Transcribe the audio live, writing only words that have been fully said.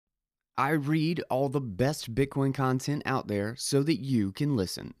I read all the best Bitcoin content out there so that you can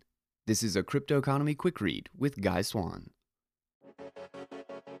listen. This is a Crypto Economy Quick Read with Guy Swan.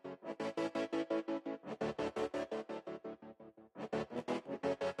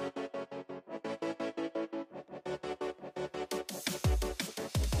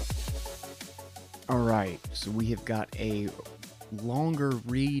 All right, so we have got a longer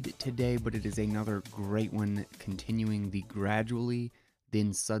read today, but it is another great one continuing the Gradually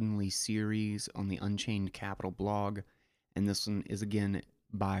Then Suddenly series on the Unchained Capital blog. And this one is again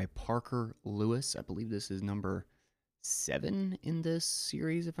by Parker Lewis. I believe this is number 7 in this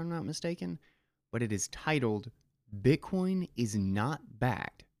series, if I'm not mistaken. But it is titled Bitcoin is Not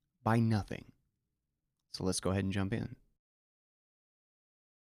Backed by Nothing. So let's go ahead and jump in.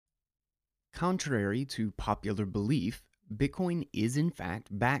 Contrary to popular belief, Bitcoin is in fact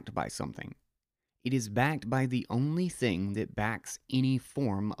backed by something. It is backed by the only thing that backs any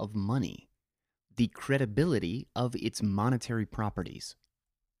form of money: the credibility of its monetary properties.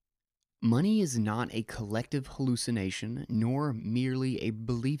 Money is not a collective hallucination nor merely a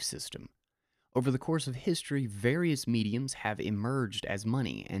belief system. Over the course of history, various mediums have emerged as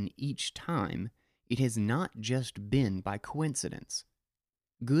money, and each time it has not just been by coincidence.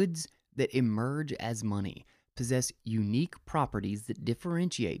 Goods that emerge as money possess unique properties that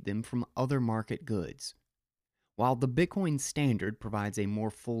differentiate them from other market goods. While the Bitcoin standard provides a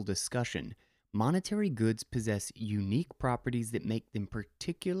more full discussion, monetary goods possess unique properties that make them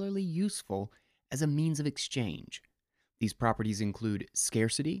particularly useful as a means of exchange. These properties include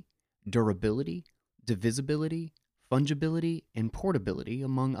scarcity, durability, divisibility, fungibility, and portability,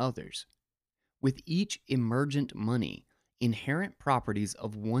 among others. With each emergent money, inherent properties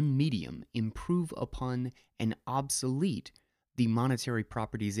of one medium improve upon and obsolete the monetary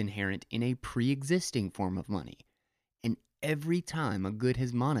properties inherent in a pre-existing form of money. And every time a good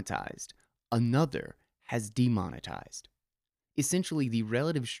has monetized, another has demonetized. Essentially, the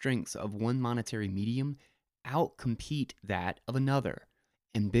relative strengths of one monetary medium outcompete that of another,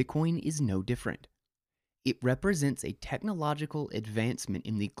 and Bitcoin is no different. It represents a technological advancement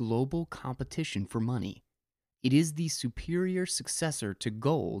in the global competition for money. It is the superior successor to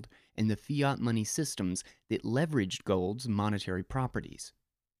gold and the fiat money systems that leveraged gold's monetary properties.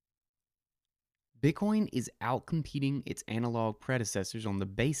 Bitcoin is outcompeting its analog predecessors on the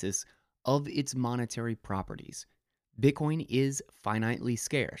basis of its monetary properties. Bitcoin is finitely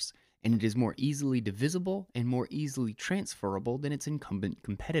scarce, and it is more easily divisible and more easily transferable than its incumbent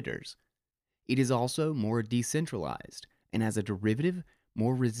competitors. It is also more decentralized, and as a derivative,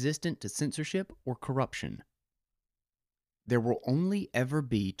 more resistant to censorship or corruption. There will only ever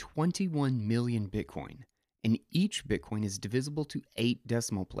be 21 million Bitcoin, and each Bitcoin is divisible to 8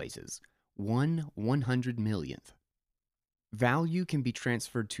 decimal places, 1/100 millionth. Value can be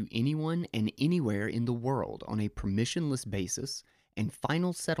transferred to anyone and anywhere in the world on a permissionless basis, and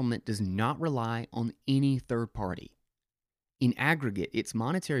final settlement does not rely on any third party. In aggregate, its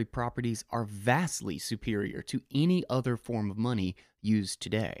monetary properties are vastly superior to any other form of money used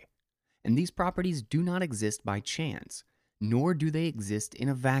today. And these properties do not exist by chance, nor do they exist in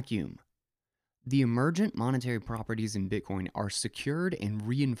a vacuum. The emergent monetary properties in Bitcoin are secured and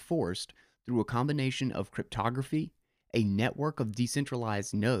reinforced through a combination of cryptography, a network of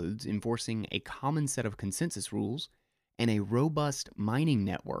decentralized nodes enforcing a common set of consensus rules, and a robust mining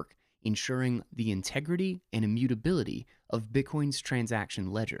network ensuring the integrity and immutability of Bitcoin's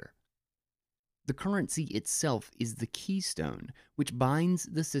transaction ledger. The currency itself is the keystone which binds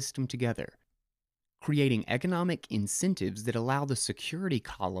the system together, creating economic incentives that allow the security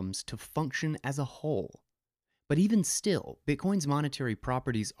columns to function as a whole. But even still, Bitcoin's monetary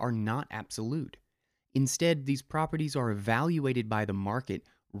properties are not absolute. Instead, these properties are evaluated by the market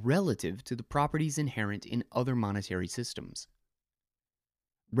relative to the properties inherent in other monetary systems.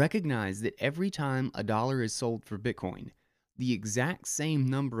 Recognize that every time a dollar is sold for Bitcoin, the exact same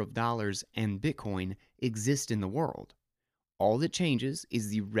number of dollars and Bitcoin exist in the world. All that changes is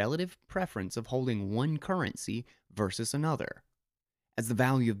the relative preference of holding one currency versus another. As the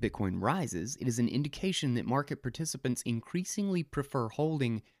value of Bitcoin rises, it is an indication that market participants increasingly prefer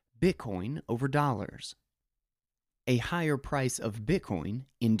holding Bitcoin over dollars. A higher price of Bitcoin,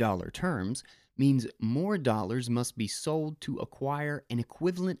 in dollar terms, means more dollars must be sold to acquire an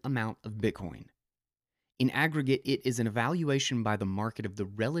equivalent amount of Bitcoin. In aggregate, it is an evaluation by the market of the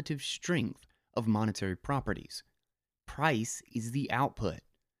relative strength of monetary properties. Price is the output.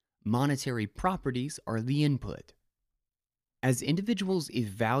 Monetary properties are the input. As individuals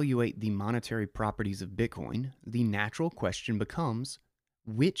evaluate the monetary properties of Bitcoin, the natural question becomes,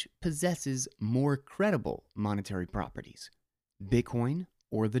 which possesses more credible monetary properties, Bitcoin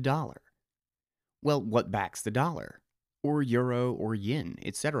or the dollar? Well, what backs the dollar? Or euro or yen,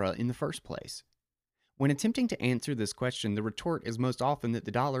 etc., in the first place? When attempting to answer this question, the retort is most often that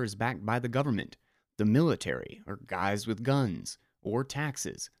the dollar is backed by the government, the military, or guys with guns, or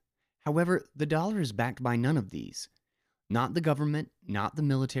taxes. However, the dollar is backed by none of these. Not the government, not the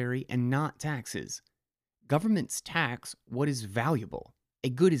military, and not taxes. Governments tax what is valuable. A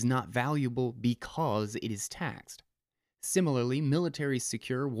good is not valuable because it is taxed. Similarly, militaries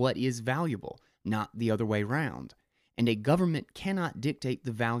secure what is valuable, not the other way round. And a government cannot dictate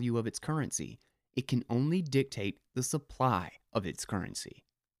the value of its currency. It can only dictate the supply of its currency.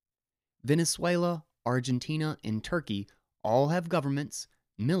 Venezuela, Argentina, and Turkey all have governments,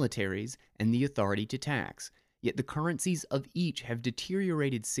 militaries, and the authority to tax, yet the currencies of each have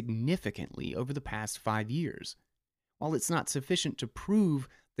deteriorated significantly over the past 5 years. While it's not sufficient to prove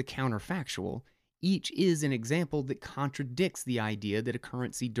the counterfactual, each is an example that contradicts the idea that a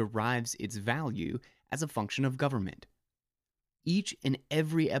currency derives its value as a function of government. Each and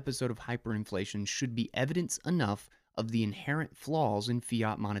every episode of hyperinflation should be evidence enough of the inherent flaws in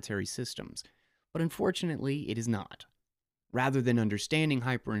fiat monetary systems, but unfortunately it is not. Rather than understanding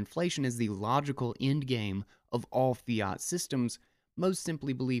hyperinflation as the logical endgame of all fiat systems, most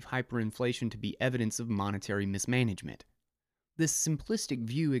simply believe hyperinflation to be evidence of monetary mismanagement. This simplistic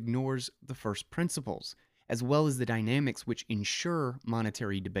view ignores the first principles, as well as the dynamics which ensure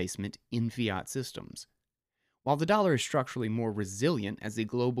monetary debasement in fiat systems. While the dollar is structurally more resilient as a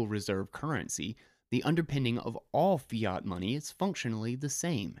global reserve currency, the underpinning of all fiat money is functionally the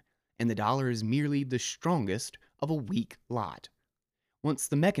same, and the dollar is merely the strongest of a weak lot. Once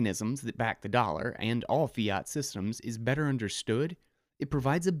the mechanisms that back the dollar and all fiat systems is better understood, it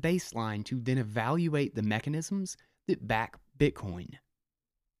provides a baseline to then evaluate the mechanisms that back Bitcoin.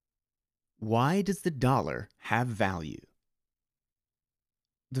 Why does the dollar have value?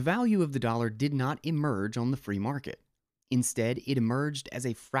 The value of the dollar did not emerge on the free market. Instead, it emerged as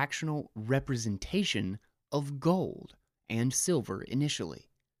a fractional representation of gold and silver initially.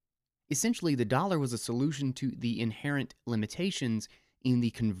 Essentially, the dollar was a solution to the inherent limitations in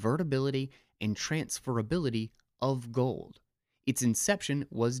the convertibility and transferability of gold. Its inception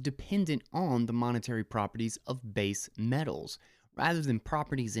was dependent on the monetary properties of base metals, rather than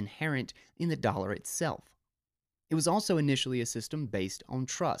properties inherent in the dollar itself. It was also initially a system based on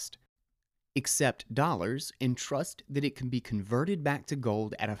trust. Accept dollars and trust that it can be converted back to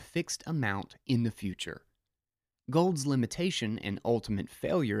gold at a fixed amount in the future. Gold's limitation and ultimate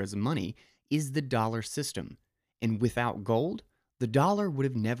failure as money is the dollar system, and without gold, the dollar would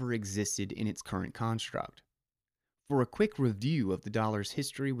have never existed in its current construct. For a quick review of the dollar's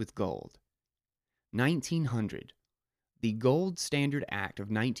history with gold. 1900. The Gold Standard Act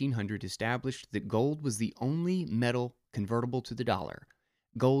of 1900 established that gold was the only metal convertible to the dollar.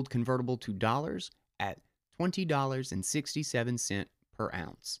 Gold convertible to dollars at $20.67 per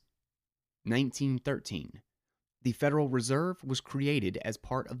ounce. 1913. The Federal Reserve was created as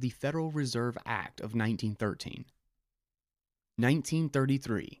part of the Federal Reserve Act of 1913.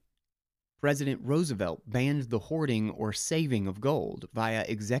 1933. President Roosevelt banned the hoarding or saving of gold via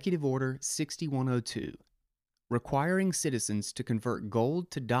Executive Order 6102, requiring citizens to convert gold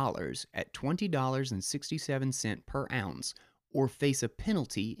to dollars at $20.67 per ounce or face a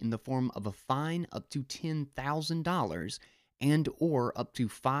penalty in the form of a fine up to $10,000 and or up to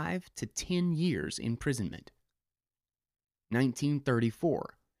 5 to 10 years imprisonment.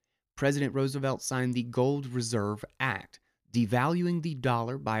 1934. President Roosevelt signed the Gold Reserve Act, devaluing the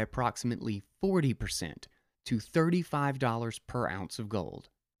dollar by approximately 40% to $35 per ounce of gold.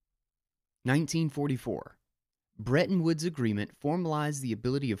 1944. Bretton Woods Agreement formalized the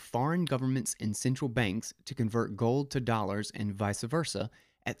ability of foreign governments and central banks to convert gold to dollars and vice versa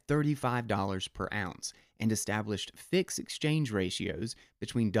at $35 per ounce and established fixed exchange ratios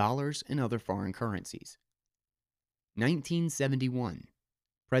between dollars and other foreign currencies. 1971.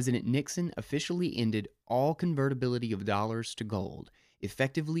 President Nixon officially ended all convertibility of dollars to gold,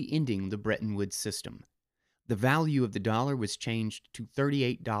 effectively ending the Bretton Woods system. The value of the dollar was changed to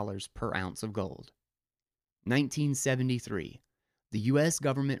 $38 per ounce of gold. 1973. The U.S.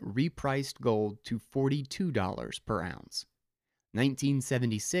 government repriced gold to $42 per ounce.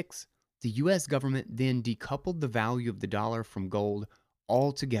 1976. The U.S. government then decoupled the value of the dollar from gold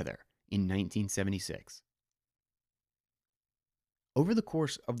altogether in 1976. Over the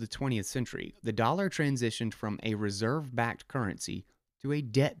course of the 20th century, the dollar transitioned from a reserve-backed currency to a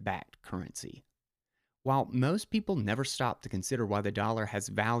debt-backed currency. While most people never stop to consider why the dollar has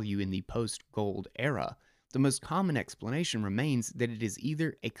value in the post-gold era, the most common explanation remains that it is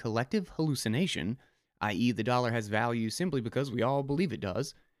either a collective hallucination, i.e., the dollar has value simply because we all believe it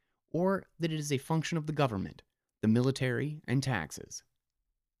does, or that it is a function of the government, the military, and taxes.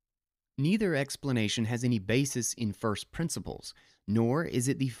 Neither explanation has any basis in first principles, nor is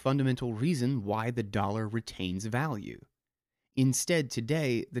it the fundamental reason why the dollar retains value. Instead,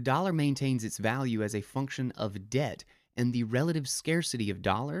 today, the dollar maintains its value as a function of debt and the relative scarcity of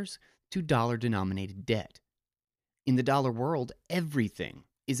dollars to dollar denominated debt. In the dollar world, everything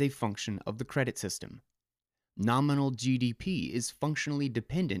is a function of the credit system. Nominal GDP is functionally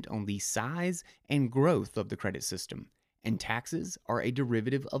dependent on the size and growth of the credit system, and taxes are a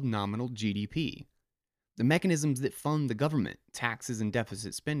derivative of nominal GDP. The mechanisms that fund the government, taxes, and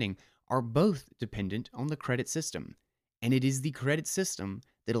deficit spending are both dependent on the credit system, and it is the credit system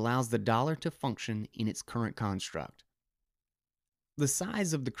that allows the dollar to function in its current construct. The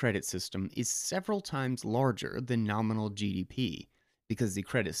size of the credit system is several times larger than nominal GDP because the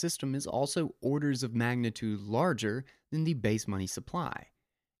credit system is also orders of magnitude larger than the base money supply.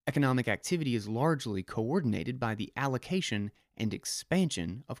 Economic activity is largely coordinated by the allocation and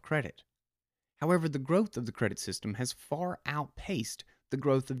expansion of credit. However, the growth of the credit system has far outpaced the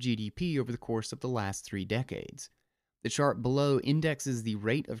growth of GDP over the course of the last 3 decades. The chart below indexes the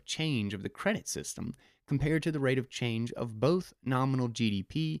rate of change of the credit system compared to the rate of change of both nominal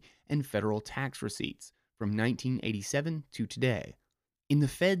GDP and federal tax receipts from 1987 to today. In the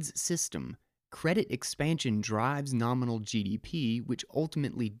Fed's system, credit expansion drives nominal GDP, which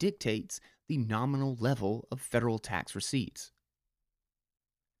ultimately dictates the nominal level of federal tax receipts.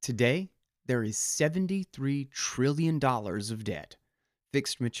 Today, there is $73 trillion of debt,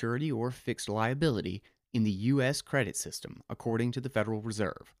 fixed maturity or fixed liability, in the U.S. credit system, according to the Federal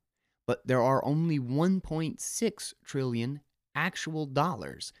Reserve. But there are only 1.6 trillion actual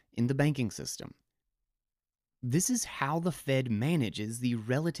dollars in the banking system. This is how the Fed manages the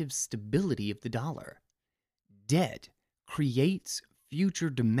relative stability of the dollar. Debt creates future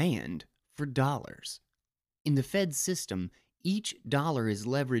demand for dollars. In the Fed system, each dollar is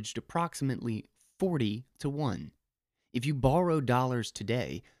leveraged approximately 40 to 1. If you borrow dollars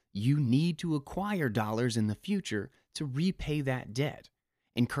today, you need to acquire dollars in the future to repay that debt.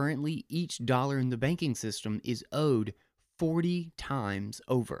 And currently, each dollar in the banking system is owed 40 times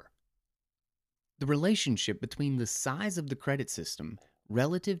over. The relationship between the size of the credit system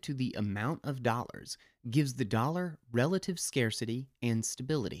relative to the amount of dollars gives the dollar relative scarcity and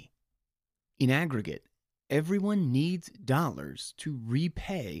stability. In aggregate, everyone needs dollars to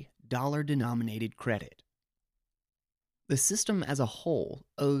repay dollar-denominated credit. The system as a whole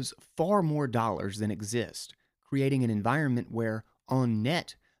owes far more dollars than exist, creating an environment where, on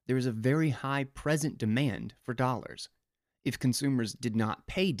net, there is a very high present demand for dollars. If consumers did not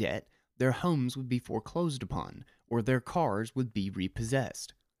pay debt, their homes would be foreclosed upon, or their cars would be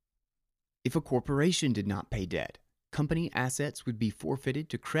repossessed. If a corporation did not pay debt, company assets would be forfeited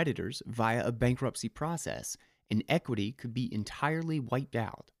to creditors via a bankruptcy process, and equity could be entirely wiped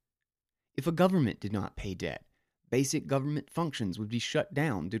out. If a government did not pay debt, basic government functions would be shut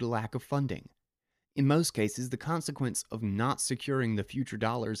down due to lack of funding. In most cases, the consequence of not securing the future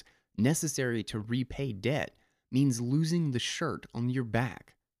dollars necessary to repay debt means losing the shirt on your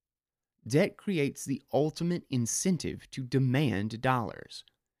back. Debt creates the ultimate incentive to demand dollars.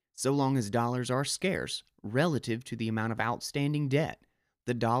 So long as dollars are scarce relative to the amount of outstanding debt,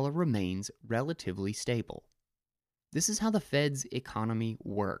 the dollar remains relatively stable. This is how the Fed's economy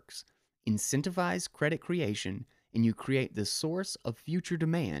works. Incentivize credit creation, and you create the source of future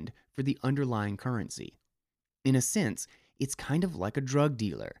demand for the underlying currency. In a sense, it's kind of like a drug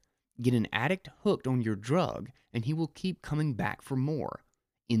dealer. Get an addict hooked on your drug, and he will keep coming back for more.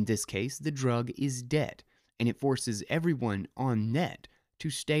 In this case, the drug is debt, and it forces everyone on net to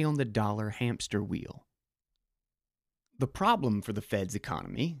stay on the dollar hamster wheel. The problem for the Fed's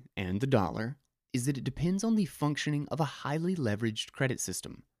economy, and the dollar, is that it depends on the functioning of a highly leveraged credit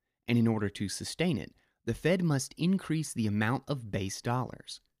system, and in order to sustain it, the Fed must increase the amount of base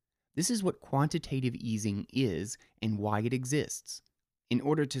dollars. This is what quantitative easing is and why it exists. In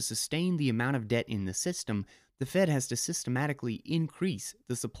order to sustain the amount of debt in the system, the Fed has to systematically increase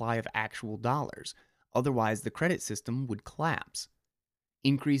the supply of actual dollars, otherwise the credit system would collapse.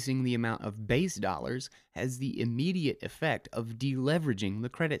 Increasing the amount of base dollars has the immediate effect of deleveraging the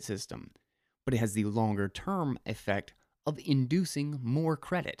credit system, but it has the longer-term effect of inducing more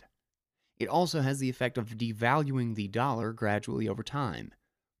credit. It also has the effect of devaluing the dollar gradually over time.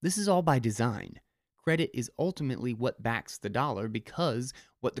 This is all by design. Credit is ultimately what backs the dollar because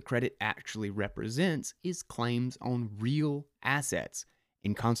what the credit actually represents is claims on real assets,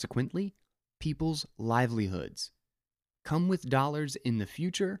 and consequently, people's livelihoods. Come with dollars in the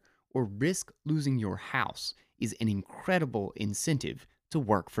future, or risk losing your house is an incredible incentive to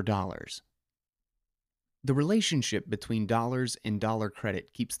work for dollars. The relationship between dollars and dollar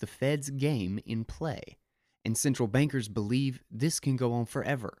credit keeps the Fed's game in play, and central bankers believe this can go on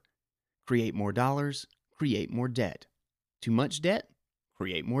forever. Create more dollars, create more debt. Too much debt,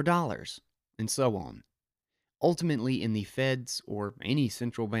 create more dollars, and so on. Ultimately, in the Fed's or any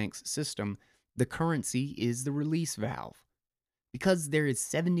central bank's system, the currency is the release valve. Because there is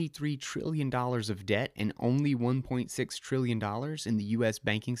 $73 trillion of debt and only $1.6 trillion in the US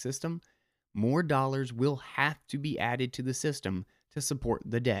banking system, more dollars will have to be added to the system to support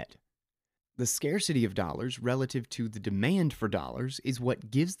the debt. The scarcity of dollars relative to the demand for dollars is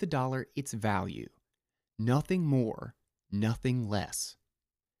what gives the dollar its value. Nothing more, nothing less.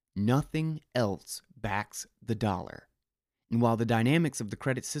 Nothing else backs the dollar. And while the dynamics of the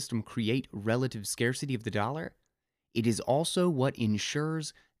credit system create relative scarcity of the dollar, it is also what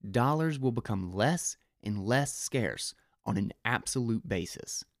ensures dollars will become less and less scarce on an absolute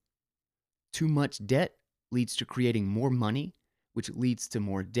basis. Too much debt leads to creating more money, which leads to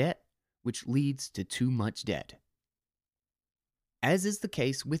more debt, which leads to too much debt. As is the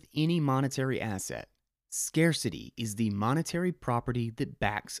case with any monetary asset, scarcity is the monetary property that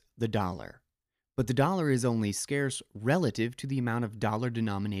backs the dollar. But the dollar is only scarce relative to the amount of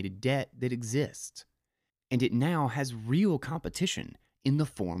dollar-denominated debt that exists. And it now has real competition in the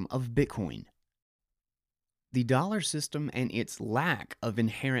form of Bitcoin. The dollar system and its lack of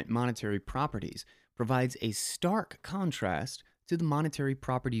inherent monetary properties provides a stark contrast to the monetary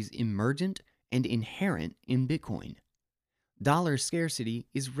properties emergent and inherent in Bitcoin. Dollar scarcity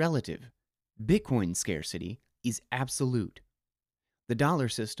is relative. Bitcoin scarcity is absolute. The dollar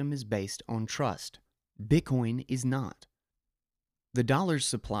system is based on trust. Bitcoin is not. The dollar's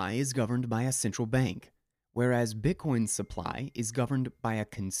supply is governed by a central bank, whereas Bitcoin's supply is governed by a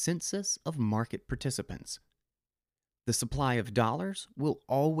consensus of market participants. The supply of dollars will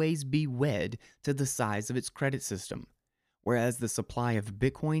always be wed to the size of its credit system, whereas the supply of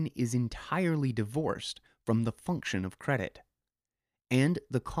Bitcoin is entirely divorced from the function of credit. And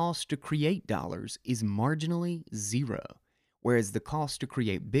the cost to create dollars is marginally zero, whereas the cost to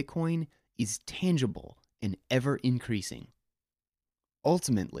create Bitcoin is tangible and ever increasing.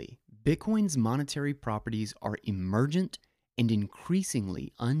 Ultimately, Bitcoin's monetary properties are emergent and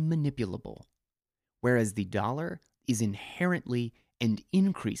increasingly unmanipulable, whereas the dollar is inherently and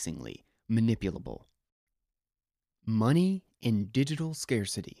increasingly manipulable. Money and digital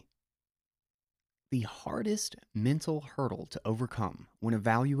scarcity. The hardest mental hurdle to overcome when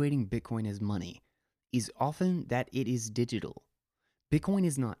evaluating Bitcoin as money is often that it is digital. Bitcoin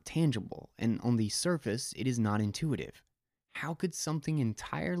is not tangible, and on the surface, it is not intuitive. How could something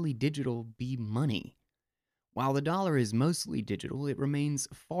entirely digital be money? While the dollar is mostly digital, it remains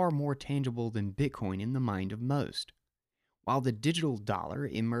far more tangible than Bitcoin in the mind of most. While the digital dollar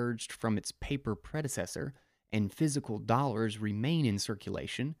emerged from its paper predecessor and physical dollars remain in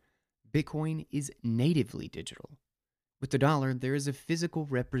circulation, Bitcoin is natively digital. With the dollar, there is a physical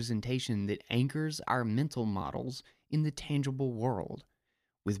representation that anchors our mental models in the tangible world.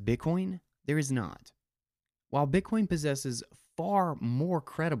 With Bitcoin, there is not. While Bitcoin possesses far more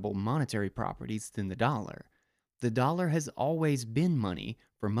credible monetary properties than the dollar has always been money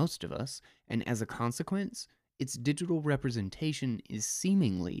for most of us, and as a consequence, its digital representation is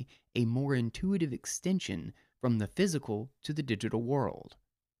seemingly a more intuitive extension from the physical to the digital world.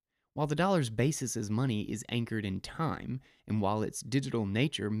 While the dollar's basis as money is anchored in time, and while its digital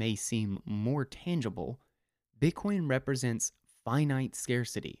nature may seem more tangible, Bitcoin represents finite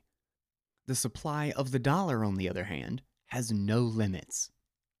scarcity. The supply of the dollar, on the other hand, has no limits.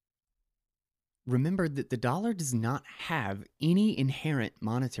 Remember that the dollar does not have any inherent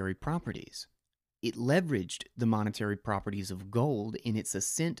monetary properties. It leveraged the monetary properties of gold in its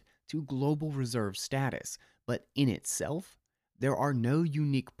ascent to global reserve status, but in itself, there are no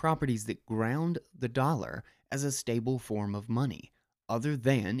unique properties that ground the dollar as a stable form of money, other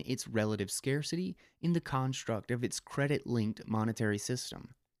than its relative scarcity in the construct of its credit-linked monetary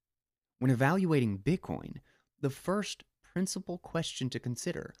system. When evaluating Bitcoin, the first principal question to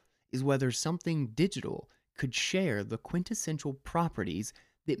consider is whether something digital could share the quintessential properties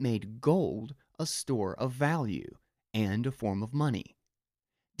that made gold a store of value and a form of money.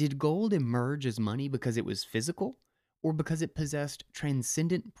 Did gold emerge as money because it was physical, or because it possessed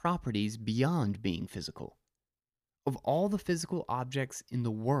transcendent properties beyond being physical? Of all the physical objects in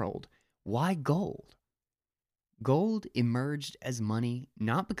the world, why gold? Gold emerged as money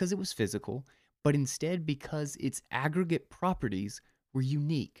not because it was physical, but instead because its aggregate properties were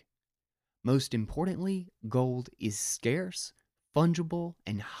unique. Most importantly, gold is scarce, fungible,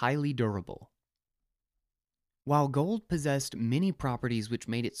 and highly durable. While gold possessed many properties which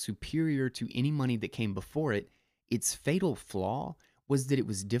made it superior to any money that came before it, its fatal flaw was that it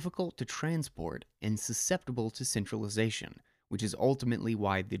was difficult to transport and susceptible to centralization, which is ultimately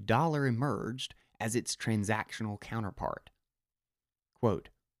why the dollar emerged as its transactional counterpart. Quote,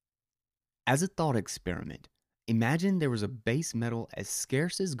 as a thought experiment, imagine there was a base metal as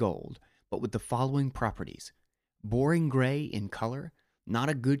scarce as gold, but with the following properties: boring gray in color, not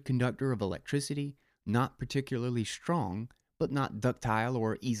a good conductor of electricity, not particularly strong, but not ductile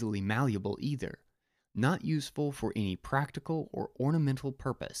or easily malleable either, not useful for any practical or ornamental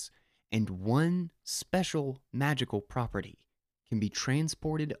purpose, and one special magical property: can be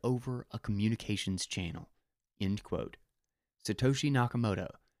transported over a communications channel. End quote. Satoshi Nakamoto,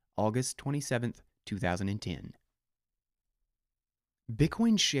 August 27th, 2010.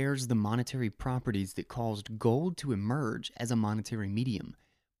 Bitcoin shares the monetary properties that caused gold to emerge as a monetary medium,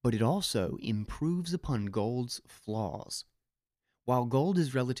 but it also improves upon gold's flaws. While gold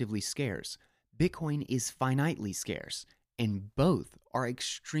is relatively scarce, Bitcoin is finitely scarce, and both are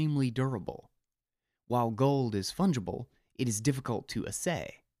extremely durable. While gold is fungible, it is difficult to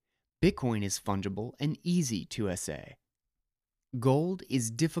assay. Bitcoin is fungible and easy to assay. Gold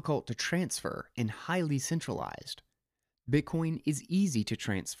is difficult to transfer and highly centralized. Bitcoin is easy to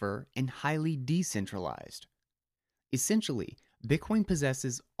transfer and highly decentralized. Essentially, Bitcoin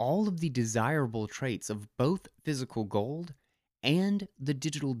possesses all of the desirable traits of both physical gold and the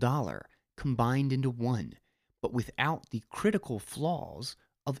digital dollar combined into one, but without the critical flaws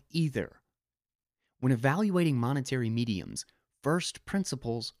of either. When evaluating monetary mediums, first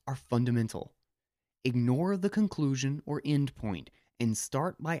principles are fundamental. Ignore the conclusion or endpoint and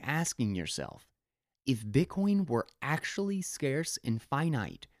start by asking yourself, if Bitcoin were actually scarce and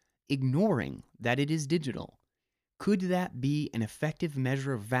finite, ignoring that it is digital, could that be an effective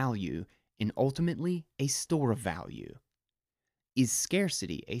measure of value and ultimately a store of value? Is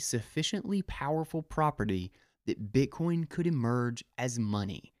scarcity a sufficiently powerful property that Bitcoin could emerge as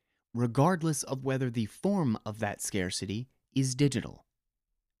money, regardless of whether the form of that scarcity is digital?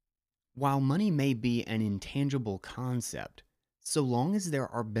 While money may be an intangible concept, so long as there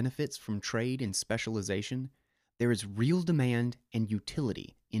are benefits from trade and specialization, there is real demand and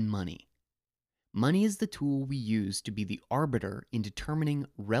utility in money. Money is the tool we use to be the arbiter in determining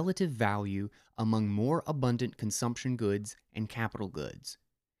relative value among more abundant consumption goods and capital goods.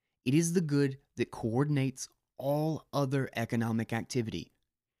 It is the good that coordinates all other economic activity.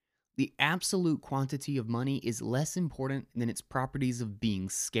 The absolute quantity of money is less important than its properties of being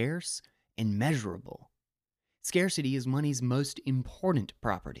scarce and measurable. Scarcity is money's most important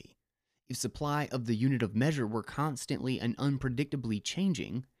property. If supply of the unit of measure were constantly and unpredictably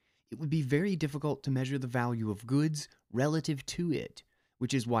changing, it would be very difficult to measure the value of goods relative to it,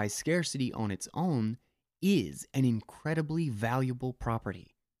 which is why scarcity on its own is an incredibly valuable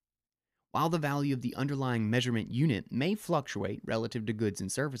property. While the value of the underlying measurement unit may fluctuate relative to goods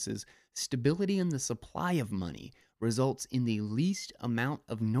and services, stability in the supply of money results in the least amount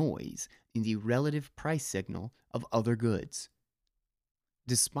of noise in the relative price signal of other goods.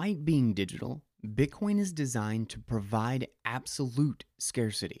 Despite being digital, Bitcoin is designed to provide absolute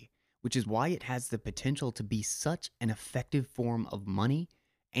scarcity, which is why it has the potential to be such an effective form of money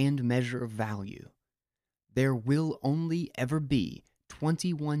and measure of value. There will only ever be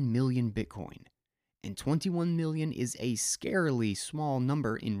 21 million Bitcoin, and 21 million is a scarily small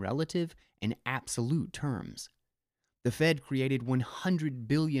number in relative and absolute terms. The Fed created $100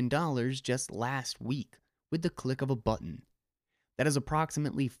 billion just last week with the click of a button. That is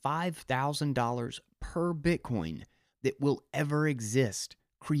approximately $5,000 per Bitcoin that will ever exist,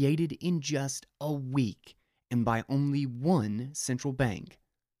 created in just a week and by only one central bank.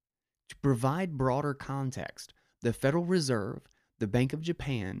 To provide broader context, the Federal Reserve, the Bank of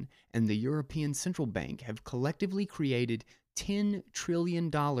Japan, and the European Central Bank have collectively created $10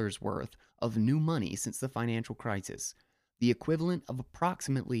 trillion worth of new money since the financial crisis, the equivalent of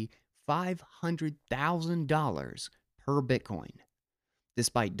approximately $500,000 per Bitcoin.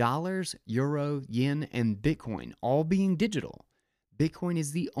 Despite dollars, euro, yen, and Bitcoin all being digital, Bitcoin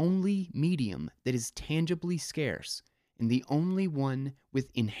is the only medium that is tangibly scarce and the only one with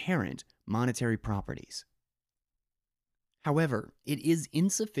inherent monetary properties. However, it is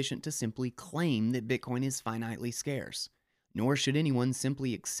insufficient to simply claim that Bitcoin is finitely scarce, nor should anyone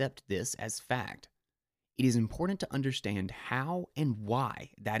simply accept this as fact. It is important to understand how and why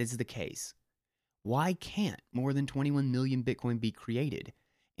that is the case. Why can't more than 21 million Bitcoin be created,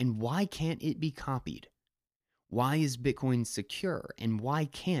 and why can't it be copied? Why is Bitcoin secure, and why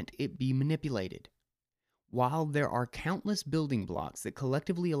can't it be manipulated? While there are countless building blocks that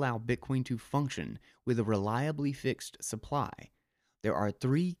collectively allow Bitcoin to function with a reliably fixed supply, there are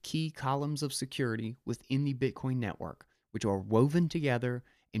three key columns of security within the Bitcoin network, which are woven together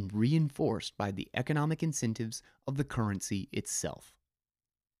and reinforced by the economic incentives of the currency itself.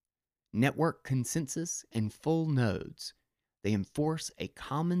 Network consensus and full nodes. They enforce a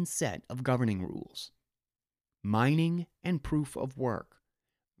common set of governing rules. Mining and proof of work.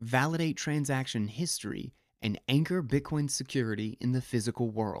 Validate transaction history and anchor Bitcoin's security in the physical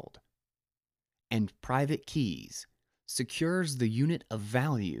world. And private keys secures the unit of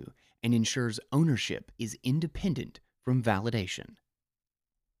value and ensures ownership is independent from validation.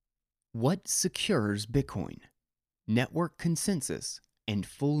 What secures Bitcoin? Network consensus and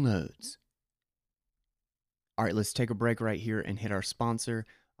full nodes. All right, let's take a break right here and hit our sponsor.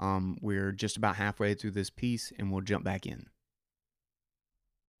 We're just about halfway through this piece and we'll jump back in.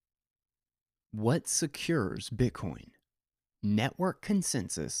 What secures Bitcoin? Network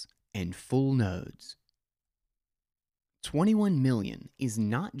consensus and full nodes. 21 million is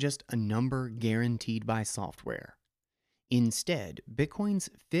not just a number guaranteed by software. Instead, Bitcoin's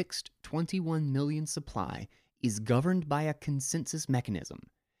fixed 21 million supply is governed by a consensus mechanism,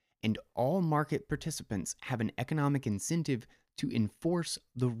 and all market participants have an economic incentive to enforce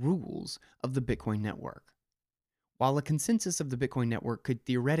the rules of the Bitcoin network. While a consensus of the Bitcoin network could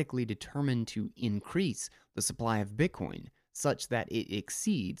theoretically determine to increase the supply of Bitcoin such that it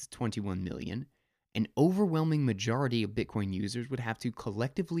exceeds 21 million, an overwhelming majority of Bitcoin users would have to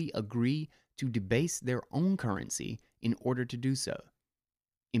collectively agree to debase their own currency in order to do so.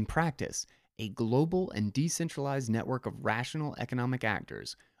 In practice, a global and decentralized network of rational economic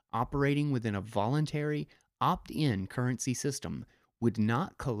actors operating within a voluntary, opt-in currency system would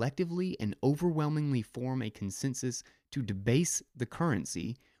not collectively and overwhelmingly form a consensus to debase the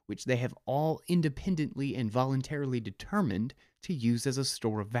currency which they have all independently and voluntarily determined to use as a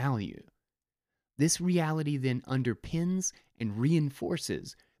store of value. This reality then underpins and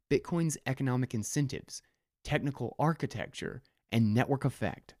reinforces Bitcoin's economic incentives, technical architecture, and network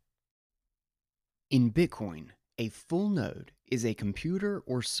effect. In Bitcoin, a full node is a computer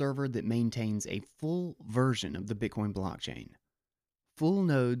or server that maintains a full version of the Bitcoin blockchain. Full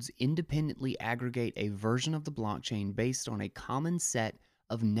nodes independently aggregate a version of the blockchain based on a common set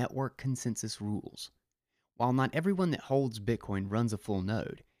of network consensus rules. While not everyone that holds Bitcoin runs a full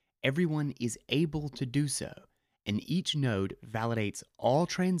node, everyone is able to do so, and each node validates all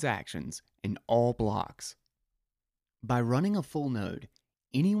transactions and all blocks. By running a full node,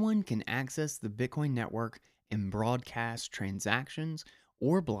 anyone can access the Bitcoin network and broadcast transactions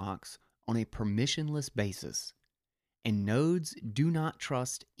or blocks on a permissionless basis. And nodes do not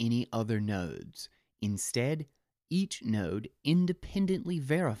trust any other nodes. Instead, each node independently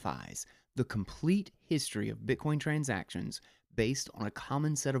verifies the complete history of Bitcoin transactions based on a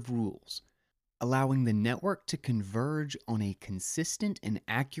common set of rules, allowing the network to converge on a consistent and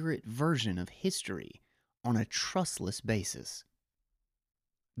accurate version of history on a trustless basis.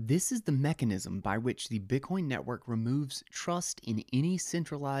 This is the mechanism by which the Bitcoin network removes trust in any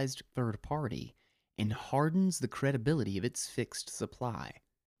centralized third party and hardens the credibility of its fixed supply.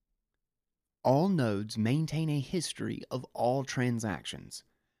 All nodes maintain a history of all transactions,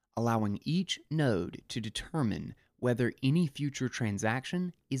 allowing each node to determine whether any future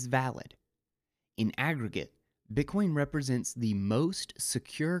transaction is valid. In aggregate, Bitcoin represents the most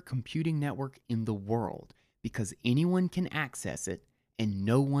secure computing network in the world because anyone can access it and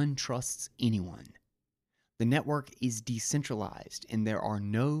no one trusts anyone. The network is decentralized and there are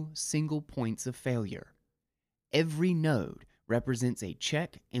no single points of failure. Every node represents a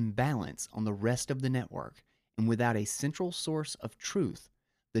check and balance on the rest of the network, and without a central source of truth,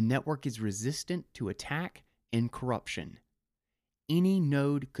 the network is resistant to attack and corruption. Any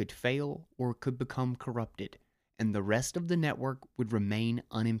node could fail or could become corrupted, and the rest of the network would remain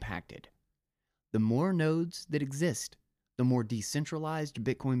unimpacted. The more nodes that exist, the more decentralized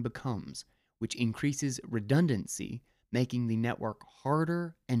Bitcoin becomes, which increases redundancy, making the network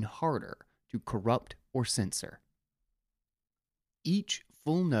harder and harder to corrupt or censor. Each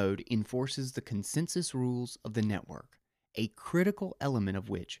full node enforces the consensus rules of the network, a critical element of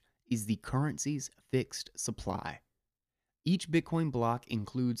which is the currency's fixed supply. Each Bitcoin block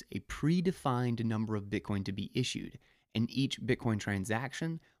includes a predefined number of Bitcoin to be issued, and each Bitcoin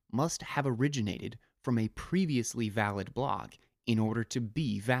transaction must have originated from a previously valid block in order to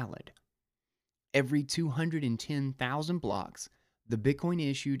be valid. Every 210,000 blocks, the Bitcoin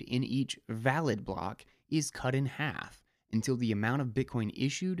issued in each valid block is cut in half until the amount of Bitcoin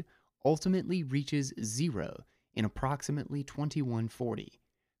issued ultimately reaches zero in approximately 2140,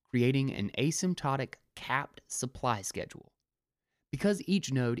 creating an asymptotic capped supply schedule. Because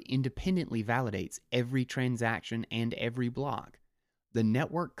each node independently validates every transaction and every block, the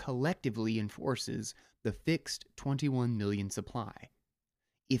network collectively enforces the fixed 21 million supply.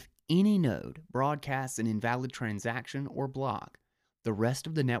 If any node broadcasts an invalid transaction or block, the rest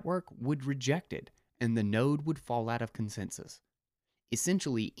of the network would reject it and the node would fall out of consensus.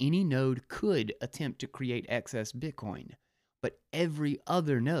 Essentially, any node could attempt to create excess Bitcoin, but every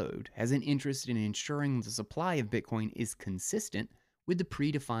other node has an interest in ensuring the supply of Bitcoin is consistent with the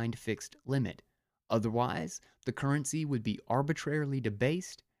predefined fixed limit. Otherwise, the currency would be arbitrarily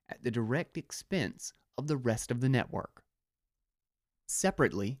debased at the direct expense of the rest of the network.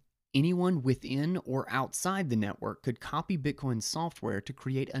 Separately, anyone within or outside the network could copy Bitcoin's software to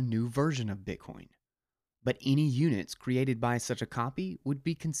create a new version of Bitcoin. But any units created by such a copy would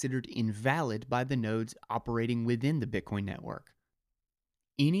be considered invalid by the nodes operating within the Bitcoin network.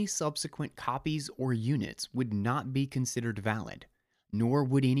 Any subsequent copies or units would not be considered valid, nor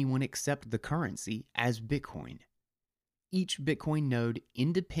would anyone accept the currency as Bitcoin. Each Bitcoin node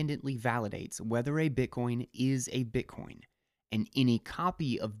independently validates whether a Bitcoin is a Bitcoin, and any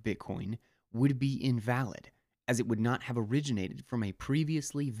copy of Bitcoin would be invalid, as it would not have originated from a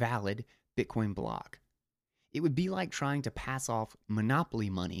previously valid Bitcoin block. It would be like trying to pass off monopoly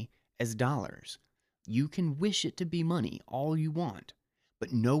money as dollars. You can wish it to be money all you want,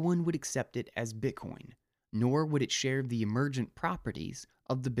 but no one would accept it as Bitcoin, nor would it share the emergent properties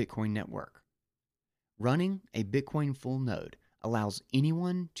of the Bitcoin network. Running a Bitcoin full node allows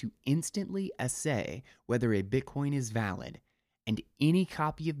anyone to instantly assay whether a Bitcoin is valid, and any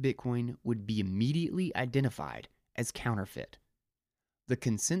copy of Bitcoin would be immediately identified as counterfeit. The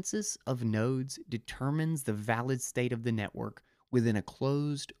consensus of nodes determines the valid state of the network within a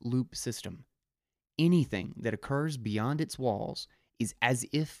closed loop system. Anything that occurs beyond its walls is as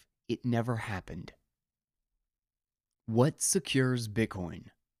if it never happened. What secures Bitcoin?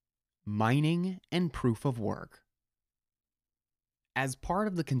 Mining and proof of work. As part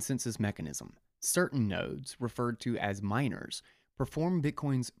of the consensus mechanism, certain nodes, referred to as miners, perform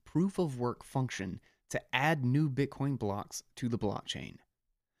Bitcoin's proof of work function to add new Bitcoin blocks to the blockchain.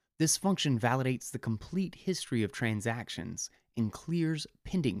 This function validates the complete history of transactions and clears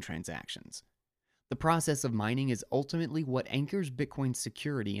pending transactions. The process of mining is ultimately what anchors Bitcoin's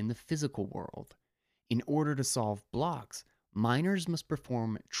security in the physical world. In order to solve blocks, miners must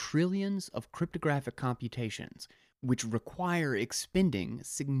perform trillions of cryptographic computations, which require expending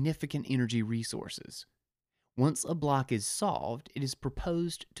significant energy resources. Once a block is solved, it is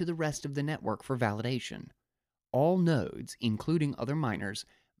proposed to the rest of the network for validation. All nodes, including other miners,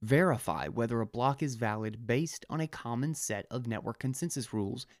 verify whether a block is valid based on a common set of network consensus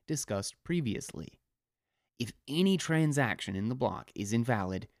rules discussed previously. If any transaction in the block is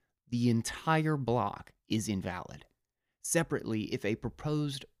invalid, the entire block is invalid. Separately, if a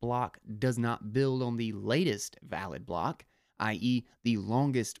proposed block does not build on the latest valid block, i.e., the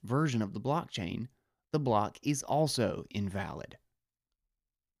longest version of the blockchain, the block is also invalid.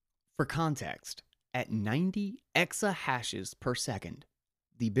 For context, at 90 exahashes per second,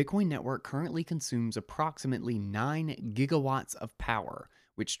 the Bitcoin network currently consumes approximately 9 gigawatts of power,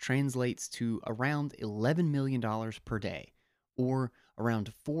 which translates to around $11 million per day, or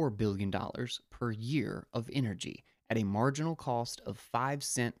around $4 billion per year of energy at a marginal cost of 5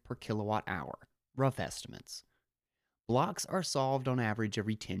 cents per kilowatt hour, rough estimates. Blocks are solved on average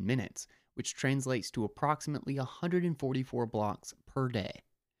every 10 minutes, which translates to approximately 144 blocks per day.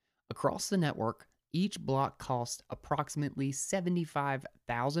 Across the network, each block costs approximately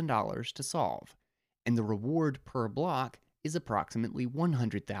 $75,000 to solve, and the reward per block is approximately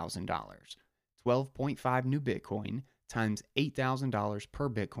 $100,000, 12.5 new Bitcoin times $8,000 per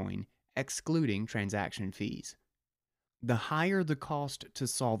Bitcoin, excluding transaction fees. The higher the cost to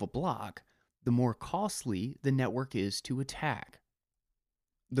solve a block, the more costly the network is to attack.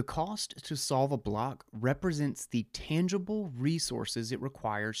 The cost to solve a block represents the tangible resources it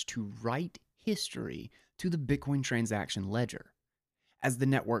requires to write history to the Bitcoin transaction ledger. As the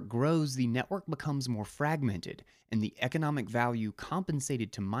network grows, the network becomes more fragmented, and the economic value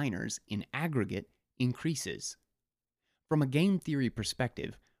compensated to miners in aggregate increases. From a game theory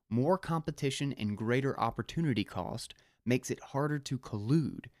perspective, more competition and greater opportunity cost makes it harder to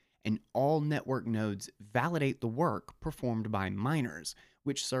collude, and all network nodes validate the work performed by miners,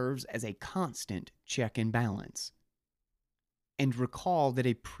 which serves as a constant check and balance. And recall that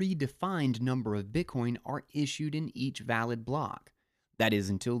a predefined number of Bitcoin are issued in each valid block. That is,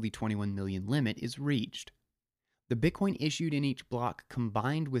 until the 21 million limit is reached. The Bitcoin issued in each block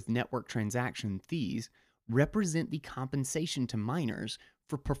combined with network transaction fees represent the compensation to miners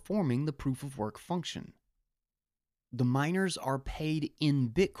for performing the proof of work function. The miners are paid in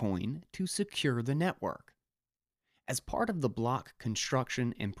Bitcoin to secure the network. As part of the block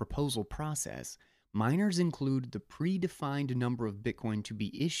construction and proposal process, miners include the predefined number of Bitcoin to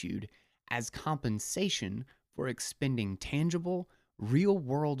be issued as compensation for expending tangible, real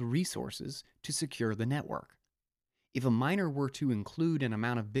world resources to secure the network. If a miner were to include an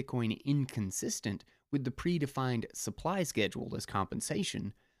amount of Bitcoin inconsistent with the predefined supply schedule as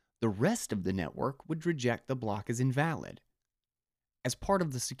compensation, the rest of the network would reject the block as invalid. As part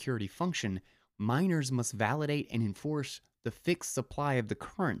of the security function, miners must validate and enforce the fixed supply of the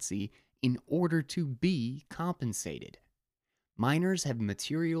currency in order to be compensated. Miners have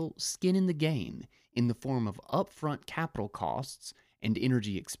material skin in the game in the form of upfront capital costs and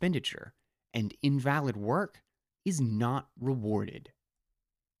energy expenditure, and invalid work is not rewarded.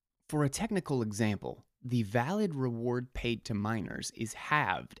 For a technical example, the valid reward paid to miners is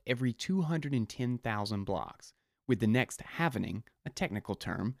halved every 210,000 blocks, with the next halvening, a technical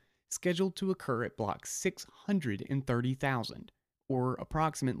term, scheduled to occur at block 630,000, or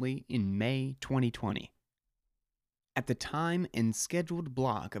approximately in May 2020. At the time and scheduled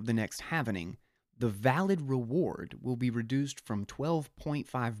block of the next halvening, the valid reward will be reduced from 12.5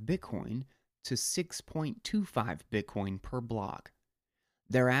 Bitcoin to 6.25 Bitcoin per block.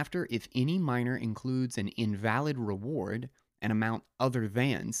 Thereafter, if any miner includes an invalid reward, an amount other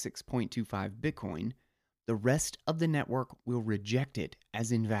than 6.25 Bitcoin, the rest of the network will reject it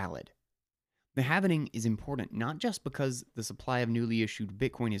as invalid. The halvening is important not just because the supply of newly issued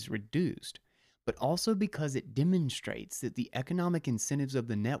Bitcoin is reduced, but also because it demonstrates that the economic incentives of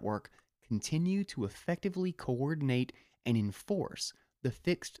the network continue to effectively coordinate and enforce the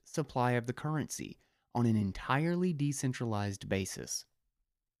fixed supply of the currency on an entirely decentralized basis.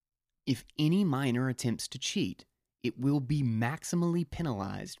 If any miner attempts to cheat, it will be maximally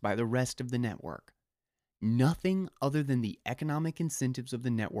penalized by the rest of the network. Nothing other than the economic incentives of the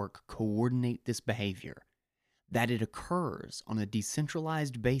network coordinate this behavior. That it occurs on a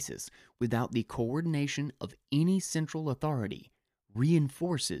decentralized basis without the coordination of any central authority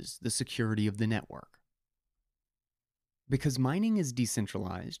reinforces the security of the network. Because mining is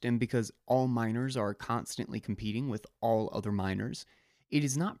decentralized and because all miners are constantly competing with all other miners, it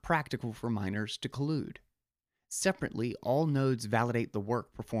is not practical for miners to collude. Separately, all nodes validate the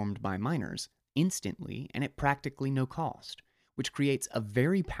work performed by miners instantly and at practically no cost, which creates a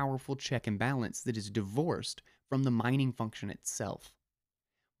very powerful check and balance that is divorced from the mining function itself.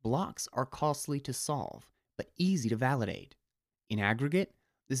 Blocks are costly to solve, but easy to validate. In aggregate,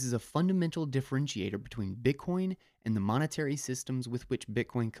 this is a fundamental differentiator between Bitcoin and the monetary systems with which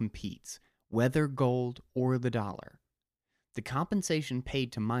Bitcoin competes, whether gold or the dollar. The compensation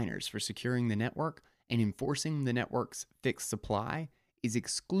paid to miners for securing the network and enforcing the network's fixed supply is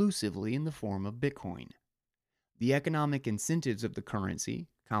exclusively in the form of Bitcoin. The economic incentives of the currency,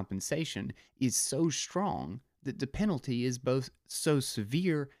 compensation, is so strong that the penalty is both so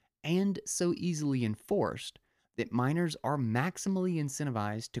severe and so easily enforced that miners are maximally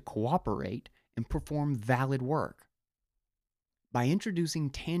incentivized to cooperate and perform valid work. By introducing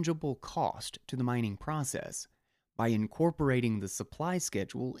tangible cost to the mining process, by incorporating the supply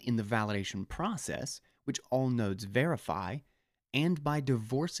schedule in the validation process, which all nodes verify, and by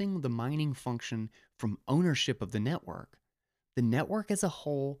divorcing the mining function from ownership of the network as a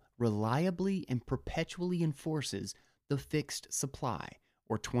whole reliably and perpetually enforces the fixed supply,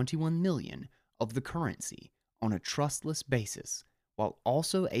 or 21 million, of the currency on a trustless basis, while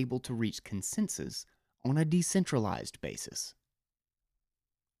also able to reach consensus on a decentralized basis.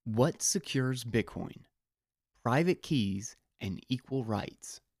 What secures Bitcoin? Private keys and equal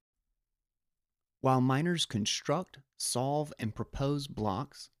rights. While miners construct, solve, and propose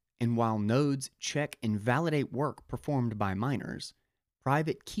blocks, and while nodes check and validate work performed by miners,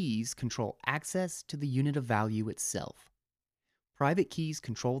 private keys control access to the unit of value itself. Private keys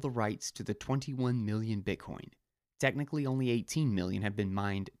control the rights to the 21 million Bitcoin. Technically, only 18 million have been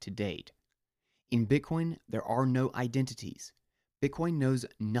mined to date. In Bitcoin, there are no identities. Bitcoin knows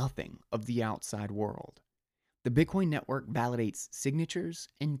nothing of the outside world. The Bitcoin network validates signatures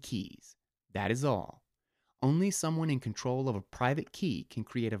and keys. That is all. Only someone in control of a private key can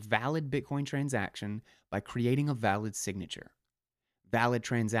create a valid Bitcoin transaction by creating a valid signature. Valid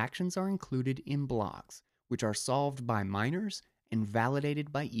transactions are included in blocks, which are solved by miners and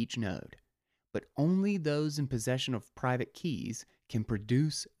validated by each node. But only those in possession of private keys can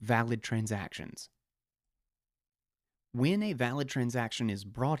produce valid transactions. When a valid transaction is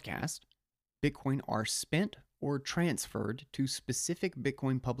broadcast, Bitcoin are spent or transferred to specific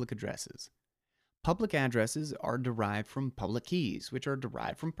Bitcoin public addresses. Public addresses are derived from public keys, which are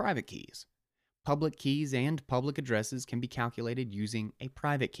derived from private keys. Public keys and public addresses can be calculated using a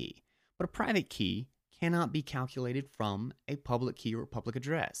private key, but a private key cannot be calculated from a public key or public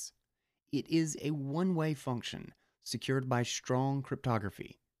address. It is a one-way function secured by strong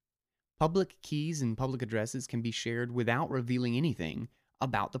cryptography. Public keys and public addresses can be shared without revealing anything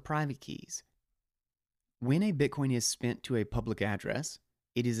about the private keys. When a Bitcoin is spent to a public address,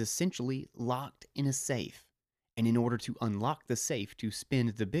 it is essentially locked in a safe. And in order to unlock the safe to spend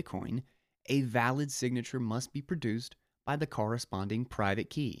the Bitcoin, a valid signature must be produced by the corresponding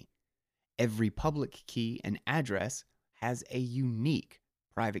private key. Every public key and address has a unique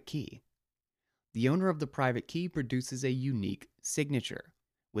private key. The owner of the private key produces a unique signature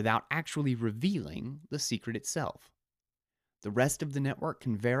without actually revealing the secret itself. The rest of the network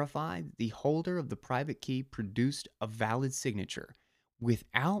can verify that the holder of the private key produced a valid signature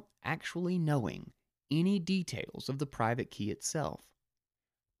without actually knowing any details of the private key itself.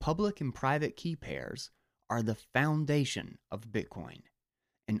 Public and private key pairs are the foundation of Bitcoin,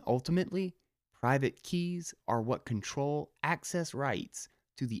 and ultimately, private keys are what control access rights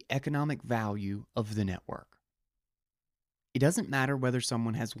to the economic value of the network. It doesn't matter whether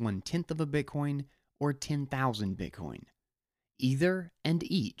someone has 1/10 of a Bitcoin or 10,000 Bitcoin. Either and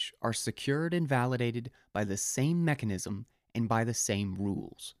each are secured and validated by the same mechanism and by the same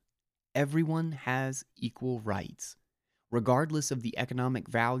rules. Everyone has equal rights. Regardless of the economic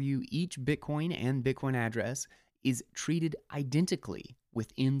value, each Bitcoin and Bitcoin address is treated identically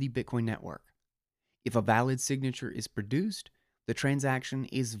within the Bitcoin network. If a valid signature is produced, the transaction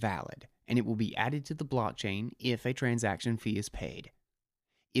is valid, and it will be added to the blockchain if a transaction fee is paid.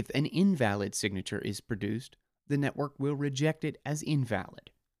 If an invalid signature is produced, the network will reject it as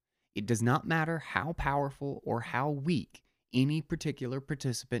invalid. It does not matter how powerful or how weak any particular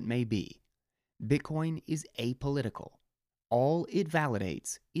participant may be. Bitcoin is apolitical. All it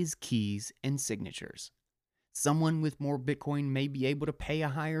validates is keys and signatures. Someone with more Bitcoin may be able to pay a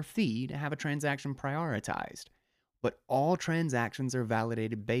higher fee to have a transaction prioritized, but all transactions are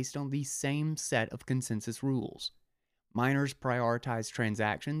validated based on the same set of consensus rules. Miners prioritize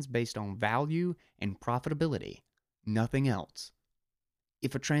transactions based on value and profitability, nothing else.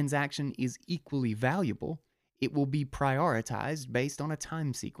 If a transaction is equally valuable, it will be prioritized based on a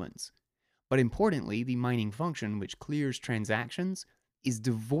time sequence. But importantly, the mining function which clears transactions is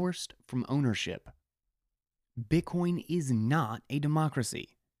divorced from ownership. Bitcoin is not a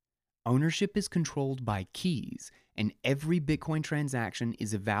democracy. Ownership is controlled by keys, and every Bitcoin transaction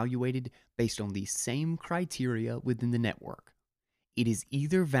is evaluated based on the same criteria within the network. It is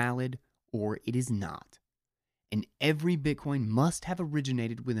either valid or it is not. And every Bitcoin must have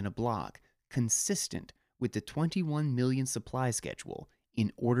originated within a block consistent with the 21 million supply schedule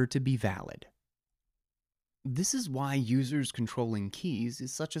in order to be valid. This is why users controlling keys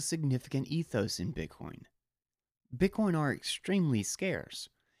is such a significant ethos in Bitcoin. Bitcoin are extremely scarce,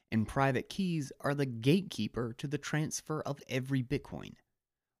 and private keys are the gatekeeper to the transfer of every Bitcoin.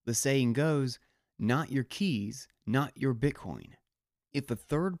 The saying goes, not your keys, not your Bitcoin. If a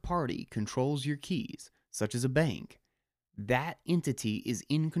third party controls your keys, such as a bank, that entity is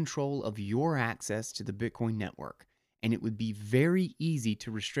in control of your access to the Bitcoin network, and it would be very easy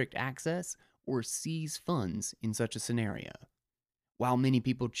to restrict access or seize funds in such a scenario. While many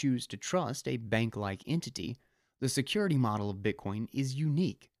people choose to trust a bank-like entity, the security model of Bitcoin is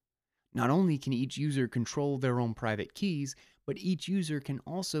unique. Not only can each user control their own private keys, but each user can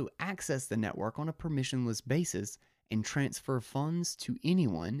also access the network on a permissionless basis and transfer funds to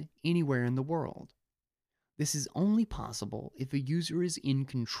anyone, anywhere in the world. This is only possible if a user is in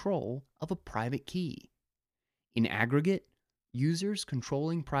control of a private key. In aggregate, users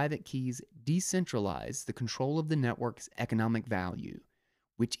controlling private keys decentralize the control of the network's economic value,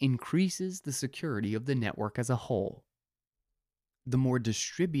 which increases the security of the network as a whole. The more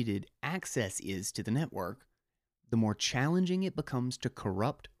distributed access is to the network, the more challenging it becomes to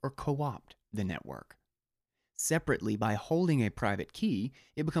corrupt or co-opt the network. Separately, by holding a private key,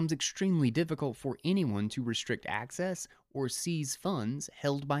 it becomes extremely difficult for anyone to restrict access or seize funds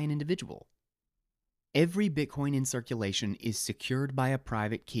held by an individual. Every Bitcoin in circulation is secured by a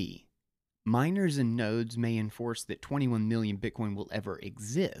private key. Miners and nodes may enforce that 21 million Bitcoin will ever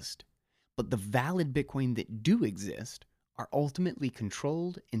exist, but the valid Bitcoin that do exist are ultimately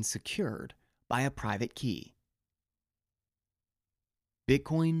controlled and secured by a private key.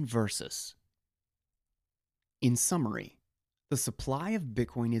 Bitcoin versus. In summary, the supply of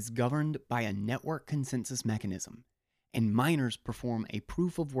Bitcoin is governed by a network consensus mechanism, and miners perform a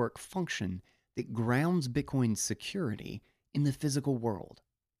proof of work function that grounds Bitcoin's security in the physical world.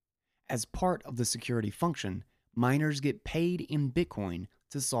 As part of the security function, miners get paid in Bitcoin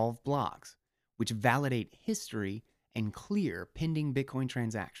to solve blocks, which validate history and clear pending Bitcoin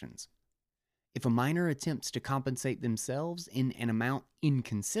transactions. If a miner attempts to compensate themselves in an amount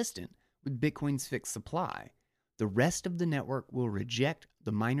inconsistent with Bitcoin's fixed supply, the rest of the network will reject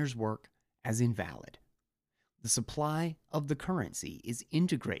the miner's work as invalid. The supply of the currency is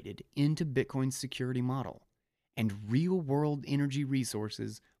integrated into Bitcoin's security model, and real-world energy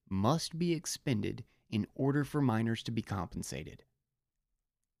resources must be expended in order for miners to be compensated.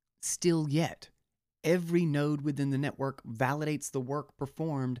 Still yet, every node within the network validates the work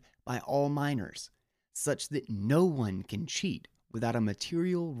performed by all miners, such that no one can cheat without a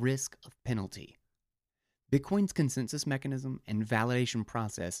material risk of penalty. Bitcoin's consensus mechanism and validation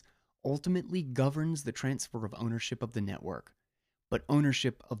process ultimately governs the transfer of ownership of the network, but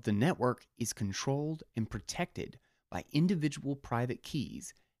ownership of the network is controlled and protected by individual private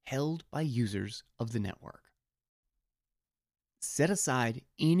keys held by users of the network. Set aside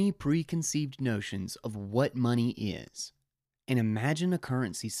any preconceived notions of what money is, and imagine a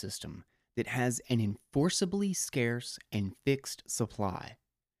currency system that has an enforceably scarce and fixed supply.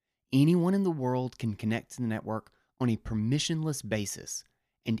 Anyone in the world can connect to the network on a permissionless basis,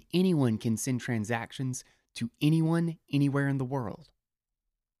 and anyone can send transactions to anyone anywhere in the world.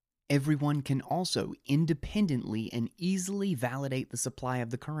 Everyone can also independently and easily validate the supply of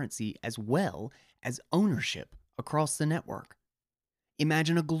the currency as well as ownership across the network.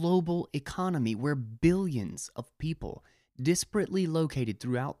 Imagine a global economy where billions of people, disparately located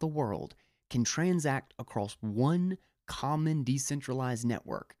throughout the world, can transact across one common decentralized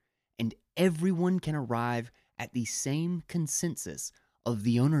network, and everyone can arrive at the same consensus of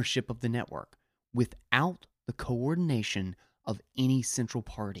the ownership of the network without the coordination of any central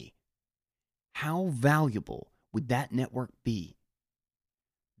party. How valuable would that network be?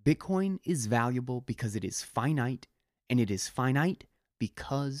 Bitcoin is valuable because it is finite, and it is finite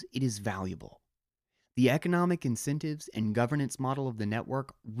because it is valuable. The economic incentives and governance model of the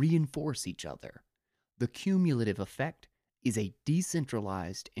network reinforce each other. The cumulative effect is a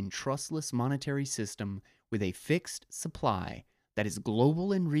decentralized and trustless monetary system with a fixed supply that is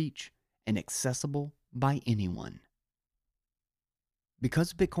global in reach and accessible by anyone.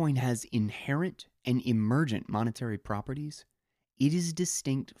 Because Bitcoin has inherent and emergent monetary properties, it is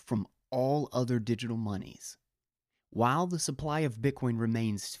distinct from all other digital monies. While the supply of Bitcoin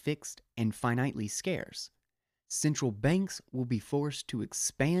remains fixed and finitely scarce, central banks will be forced to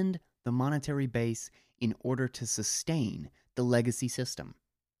expand the monetary base in order to sustain the legacy system.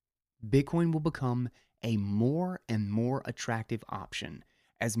 Bitcoin will become a more and more attractive option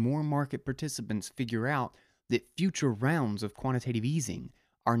as more market participants figure out that future rounds of quantitative easing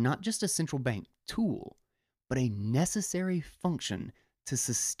are not just a central bank tool, but a necessary function to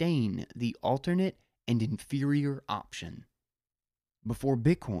sustain the alternate and inferior option. Before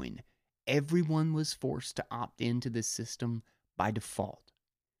Bitcoin, everyone was forced to opt into this system by default.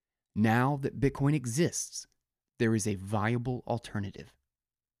 Now that Bitcoin exists, there is a viable alternative.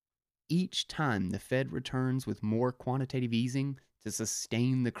 Each time the Fed returns with more quantitative easing to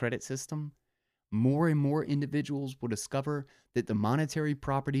sustain the credit system, more and more individuals will discover that the monetary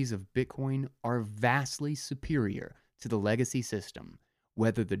properties of Bitcoin are vastly superior to the legacy system,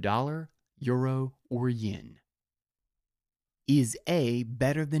 whether the dollar, euro, or yen. Is A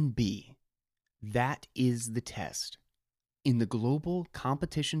better than B? That is the test. In the global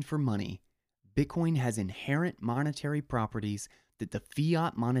competition for money, Bitcoin has inherent monetary properties that the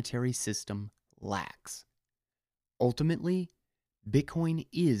fiat monetary system lacks. Ultimately, Bitcoin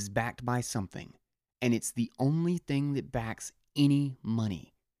is backed by something, and it's the only thing that backs any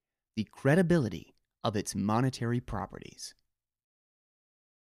money: the credibility of its monetary properties.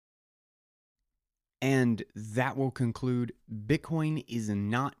 And that will conclude Bitcoin is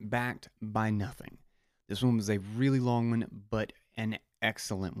not backed by nothing. This one was a really long one, but an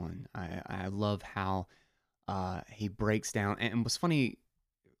excellent one. I love how he breaks down. And what's funny,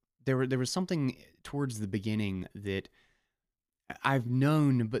 there was something towards the beginning that I've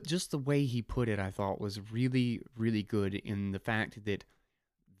known, but just the way he put it, I thought was really, really good in the fact that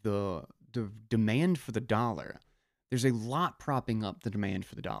the demand for the dollar, there's a lot propping up the demand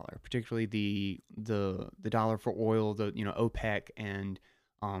for the dollar, particularly the dollar for oil, the OPEC and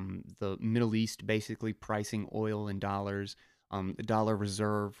the Middle East basically pricing oil in dollars, the dollar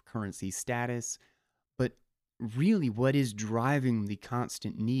reserve currency status. But really, what is driving the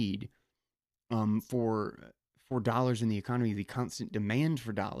constant need for dollars in the economy, the constant demand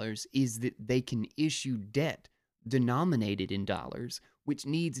for dollars, is that they can issue debt denominated in dollars, which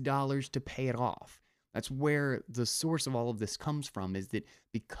needs dollars to pay it off. That's where the source of all of this comes from, is that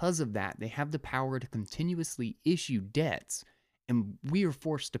because of that, they have the power to continuously issue debts, and we are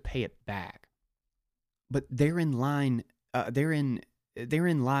forced to pay it back. But therein lies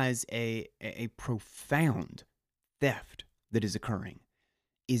a profound theft that is occurring.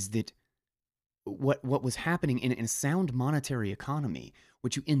 Is that what was happening in a sound monetary economy?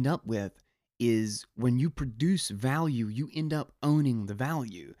 What you end up with is when you produce value, you end up owning the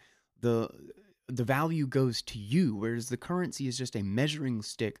value. The the value goes to you, whereas the currency is just a measuring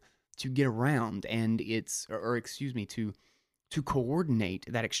stick to get around, and or excuse me, to coordinate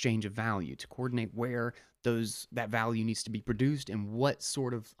that exchange of value, to coordinate where that value needs to be produced, and what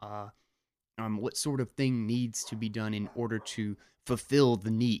sort of thing needs to be done in order to fulfill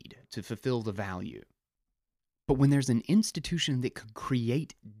the need, to fulfill the value. But when there's an institution that could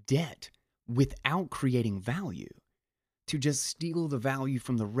create debt without creating value, to just steal the value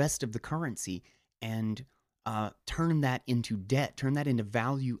from the rest of the currency and turn that into debt, turn that into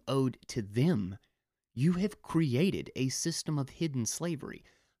value owed to them, you have created a system of hidden slavery.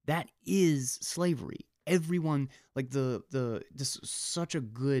 That is slavery. Everyone, like this is such a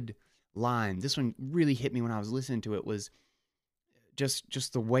good line. This one really hit me when I was listening to it. Was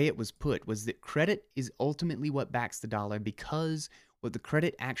just the way it was put, was that credit is ultimately what backs the dollar, because what the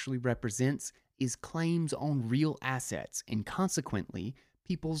credit actually represents is claims on real assets, and consequently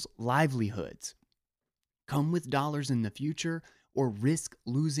people's livelihoods. Come with dollars in the future or risk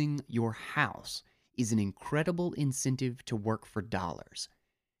losing your house is an incredible incentive to work for dollars.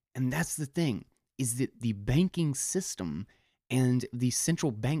 And that's the thing, is that the banking system and the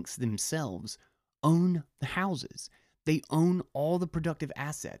central banks themselves own the houses. They own all the productive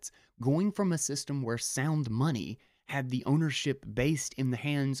assets, going from a system where sound money had the ownership based in the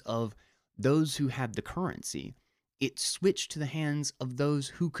hands of those who had the currency. It switched to the hands of those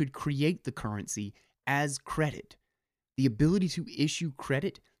who could create the currency as credit. The ability to issue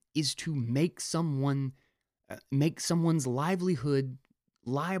credit is to make someone's livelihood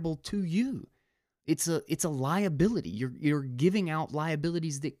liable to you. It's a liability. You're giving out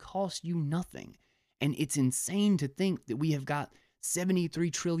liabilities that cost you nothing. And it's insane to think that we have got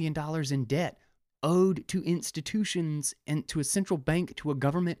 $73 trillion in debt owed to institutions and to a central bank, to a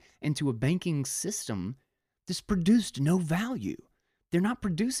government, and to a banking system that's produced no value. They're not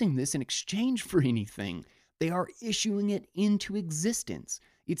producing this in exchange for anything. They are issuing it into existence.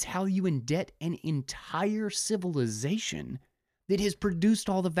 It's how you indebt an entire civilization that has produced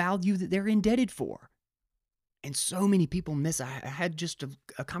all the value that they're indebted for. And so many people miss. I had just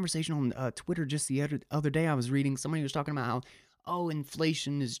a conversation on Twitter just the other day. I was reading, somebody was talking about how, oh,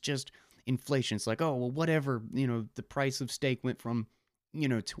 inflation is just inflation. It's like, oh, well, whatever, the price of steak went from,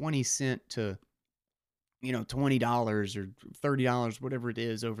 20 cent to, $20 or $30, whatever it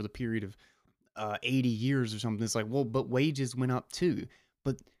is, over the period of 80 years or something. It's like, well, but wages went up too.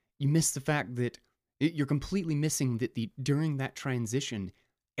 But you miss the fact that you're completely missing that during that transition,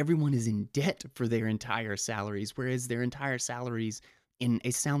 everyone is in debt for their entire salaries, whereas their entire salaries in a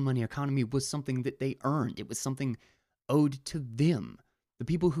sound money economy was something that they earned. It was something owed to them. The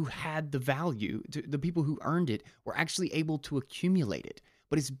people who had the value, the people who earned it, were actually able to accumulate it.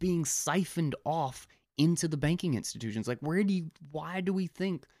 But it's being siphoned off into the banking institutions. Like, why do we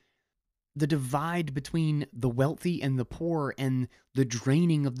think the divide between the wealthy and the poor and the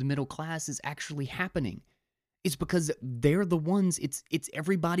draining of the middle class is actually happening? It's because they're the ones, it's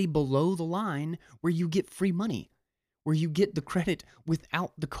everybody below the line where you get free money, where you get the credit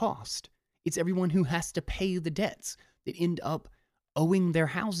without the cost. It's everyone who has to pay the debts that end up owing their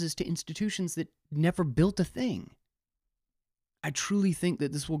houses to institutions that never built a thing. I truly think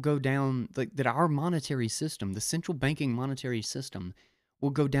that this will go down, like that our monetary system, the central banking monetary system,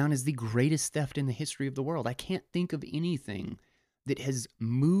 will go down as the greatest theft in the history of the world. I can't think of anything that has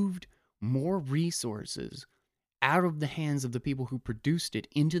moved more resources out of the hands of the people who produced it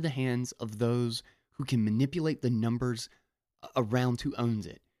into the hands of those who can manipulate the numbers around who owns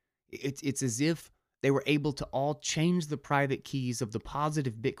it. It's as if they were able to all change the private keys of the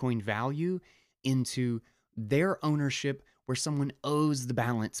positive Bitcoin value into their ownership, where someone owes the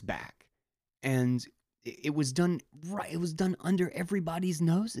balance back. And it was done right. It was done under everybody's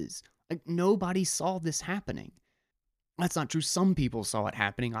noses. Like, nobody saw this happening. That's not true. Some people saw it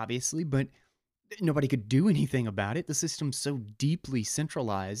happening, obviously, but nobody could do anything about it. The system's so deeply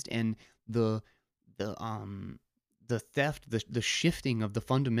centralized, and the theft, the shifting of the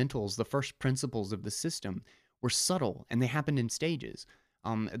fundamentals, the first principles of the system were subtle, and they happened in stages.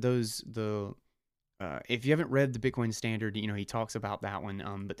 If you haven't read the Bitcoin Standard, he talks about that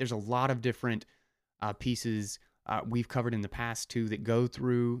one. But there's a lot of different pieces we've covered in the past too, that go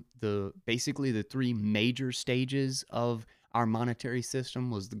through basically the three major stages of our monetary system.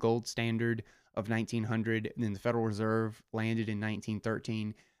 Was the gold standard of 1900, and then the Federal Reserve landed in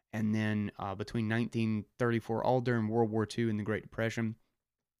 1913, and then between 1934, all during World War II and the Great Depression,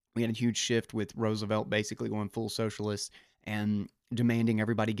 we had a huge shift with Roosevelt basically going full socialist and demanding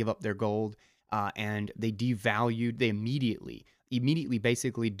everybody give up their gold. And they immediately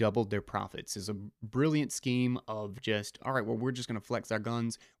basically doubled their profits. It's a brilliant scheme of just, all right, well, we're just going to flex our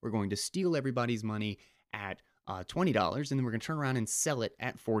guns. We're going to steal everybody's money at $20, and then we're going to turn around and sell it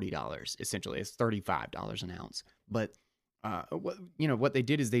at $40. Essentially, it's $35 an ounce. But what they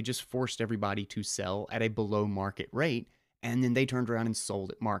did is they just forced everybody to sell at a below market rate, and then they turned around and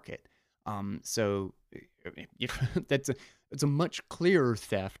sold at market. So it's a much clearer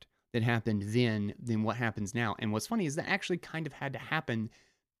theft that happened then than what happens now. And what's funny is that actually kind of had to happen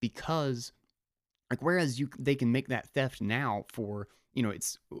because, like, whereas they can make that theft now for,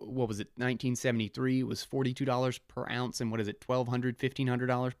 it's, what was it, 1973, it was $42 per ounce, and what is it, $1,200,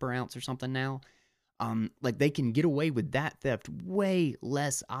 $1,500 per ounce or something now? Like, they can get away with that theft way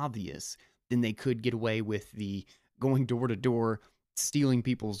less obvious than they could get away with the going door to door, stealing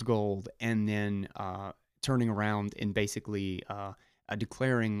people's gold, and then turning around and basically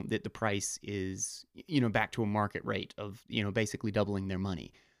declaring that the price is, back to a market rate of, basically doubling their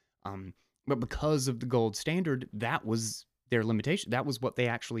money. But because of the gold standard, that was their limitation. That was what they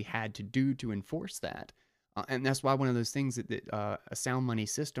actually had to do to enforce that. And that's why one of those things that a sound money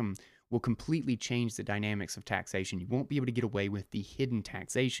system will completely change the dynamics of taxation. You won't be able to get away with the hidden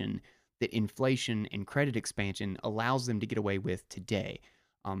taxation that inflation and credit expansion allows them to get away with today.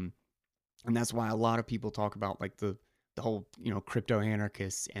 And that's why a lot of people talk about, like, the whole, crypto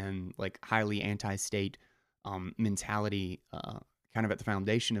anarchists and, like, highly anti-state mentality kind of at the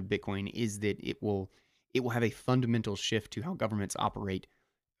foundation of Bitcoin, is that it will have a fundamental shift to how governments operate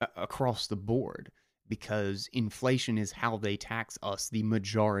across the board, because inflation is how they tax us. The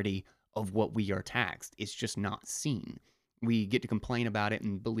majority of what we are taxed, it's just not seen. We get to complain about it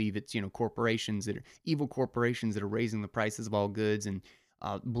and believe it's, corporations that are evil corporations that are raising the prices of all goods and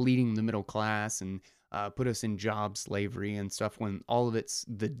bleeding the middle class and put us in job slavery and stuff, when all of it's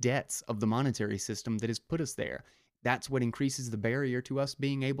the debts of the monetary system that has put us there. That's what increases the barrier to us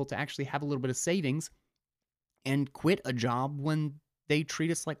being able to actually have a little bit of savings and quit a job when they treat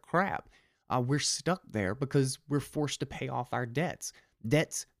us like crap. We're stuck there because we're forced to pay off our debts.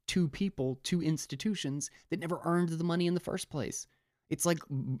 Debts to people, to institutions that never earned the money in the first place. It's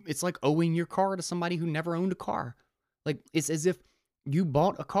like owing your car to somebody who never owned a car. Like, it's as if you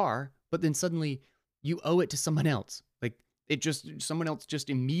bought a car, but then suddenly you owe it to someone else. Like, someone else just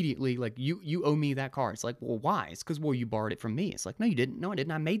immediately, like, you owe me that car. It's like, well, why? It's because, well, you borrowed it from me. It's like, no, you didn't. No, I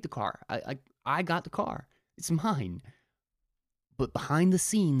didn't. I made the car. I got the car. It's mine. But behind the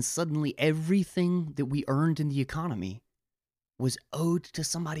scenes, suddenly everything that we earned in the economy was owed to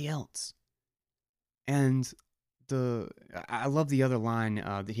somebody else. And I love the other line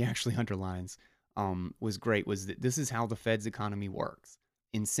that he actually underlines, was great, was that this is how the Fed's economy works.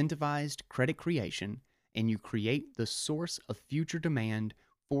 Incentivized credit creation, and you create the source of future demand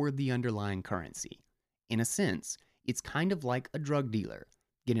for the underlying currency. In a sense, it's kind of like a drug dealer.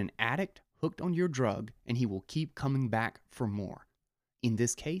 Get an addict hooked on your drug, and he will keep coming back for more. In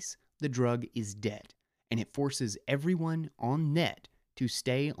this case, the drug is debt, and it forces everyone on net to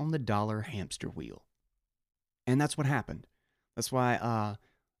stay on the dollar hamster wheel. And that's what happened. That's why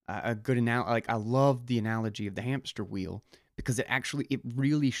a good like, I love the analogy of the hamster wheel, because it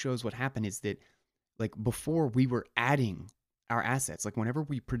really shows what happened is that, like, before we were adding our assets, like whenever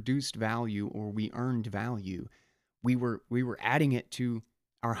we produced value or we earned value, we were adding it to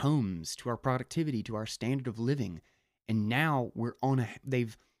our homes, to our productivity, to our standard of living. And now we're on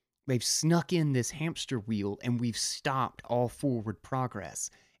they've snuck in this hamster wheel, and we've stopped all forward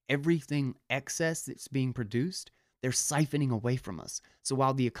progress. Everything excess that's being produced, they're siphoning away from us. So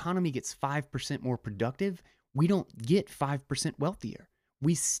while the economy gets 5% more productive, we don't get 5% wealthier.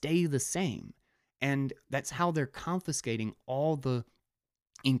 We stay the same. And that's how they're confiscating all the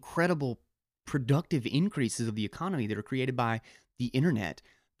incredible productive increases of the economy that are created by the internet,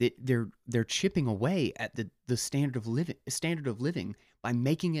 that they're chipping away at the standard of living by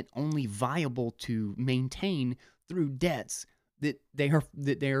making it only viable to maintain through debts that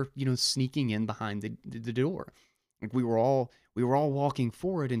they're sneaking in behind the door. Like, we were all walking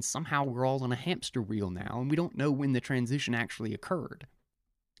forward, and somehow we're all on a hamster wheel now, and we don't know when the transition actually occurred.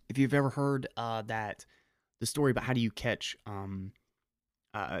 If you've ever heard the story about how do you catch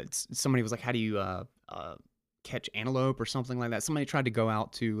somebody was like, how do you catch antelope or something like that. Somebody tried to go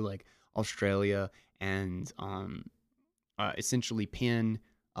out to, like, Australia and essentially pin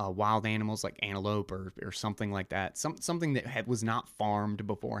wild animals like antelope or something like that, something that was not farmed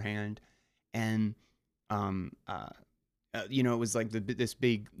beforehand, and um, uh, it was like this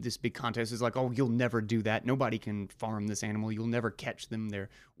big contest is like, oh, you'll never do that. Nobody can farm this animal. You'll never catch them. They're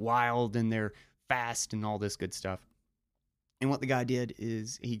wild and they're fast and all this good stuff. And what the guy did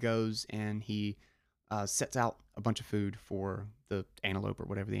is he goes and he sets out a bunch of food for the antelope or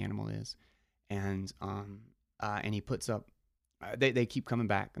whatever the animal is, and he puts up. They keep coming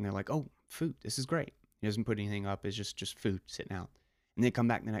back and they're like, oh, food. This is great. He doesn't put anything up. It's just food sitting out. And they come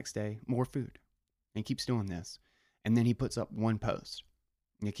back the next day, more food, and he keeps doing this. And then he puts up one post,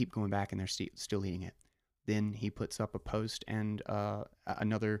 and they keep going back and they're still eating it. Then he puts up a post and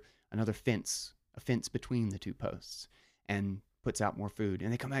another fence, a fence between the two posts, and puts out more food.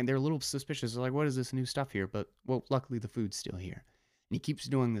 And they come back, they're a little suspicious. They're like, what is this new stuff here? But, well, luckily the food's still here. And he keeps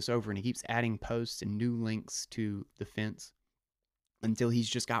doing this over, and he keeps adding posts and new links to the fence until he's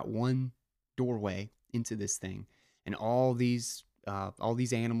just got one doorway into this thing. And all these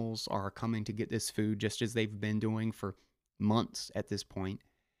animals are coming to get this food just as they've been doing for months at this point.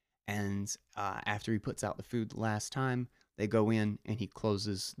 And after he puts out the food the last time, they go in and he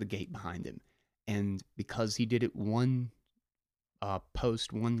closes the gate behind him. And because he did it one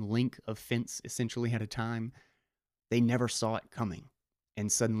post, one link of fence essentially at a time, they never saw it coming.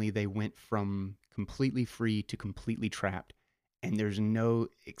 And suddenly they went from completely free to completely trapped. And there's no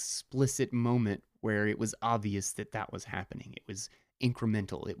explicit moment where it was obvious that that was happening. It was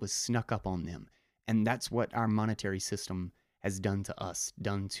incremental, it was snuck up on them. And that's what our monetary system has done to us,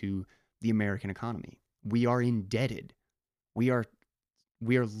 done to the American economy. We are indebted. We are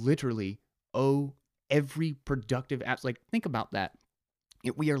literally owe every productive apps. Like, think about that.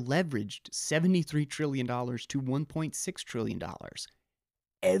 We are leveraged $73 trillion to $1.6 trillion.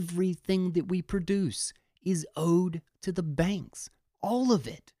 Everything that we produce is owed to the banks. All of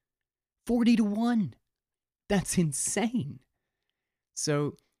it. 40 to 1. That's insane.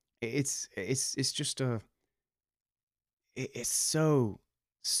 So it's just it's so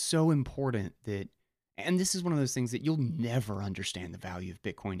important that, and this is one of those things that you'll never understand the value of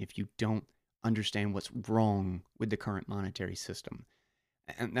Bitcoin if you don't understand what's wrong with the current monetary system.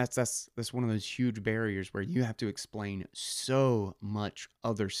 And that's one of those huge barriers where you have to explain so much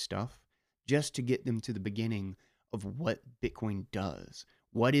other stuff just to get them to the beginning of what Bitcoin does.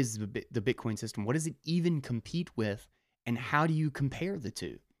 What is the Bitcoin system? What does it even compete with? And how do you compare the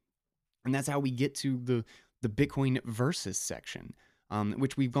two? And that's how we get to the Bitcoin versus section,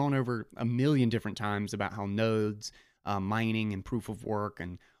 which we've gone over a million different times about how nodes, mining, and proof of work,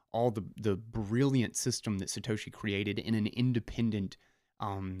 and all the brilliant system that Satoshi created in an independent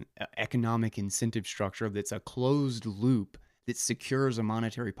economic incentive structure that's a closed loop that secures a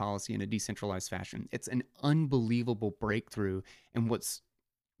monetary policy in a decentralized fashion. It's an unbelievable breakthrough. And what's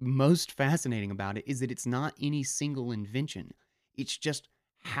most fascinating about it is that it's not any single invention. It's just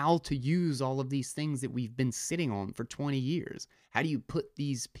how to use all of these things that we've been sitting on for 20 years. How do you put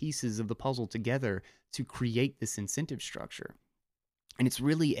these pieces of the puzzle together to create this incentive structure? And it's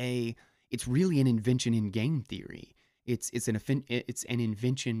really an invention in game theory. It's an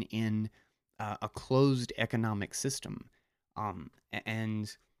invention in a closed economic system.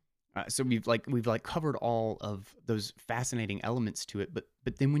 And so we've covered all of those fascinating elements to it, but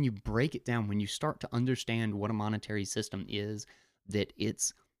then when you break it down, when you start to understand what a monetary system is, that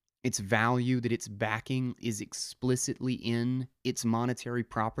its value, that its backing is explicitly in its monetary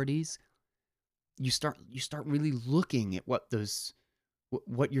properties, you start really looking at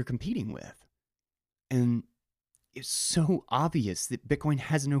what you're competing with. And it's so obvious that Bitcoin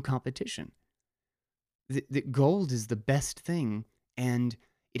has no competition. That gold is the best thing, and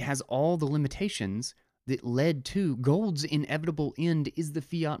it has all the limitations that led to gold's inevitable end is the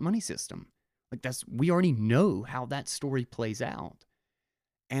fiat money system. Like, we already know how that story plays out.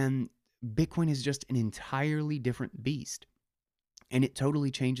 And Bitcoin is just an entirely different beast. And it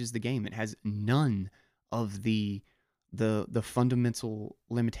totally changes the game. It has none of the fundamental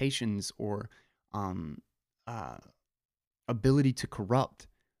limitations or ability to corrupt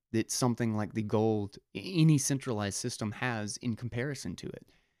that something like the gold, any centralized system, has in comparison to it.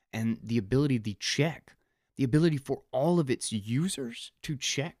 And the ability for all of its users to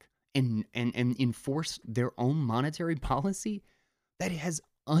check and enforce their own monetary policy, that it has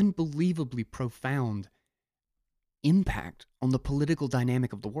unbelievably profound impact on the political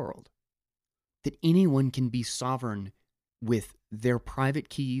dynamic of the world. That anyone can be sovereign with their private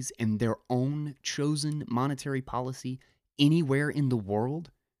keys and their own chosen monetary policy anywhere in the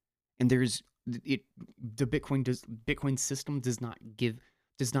world. And the Bitcoin system does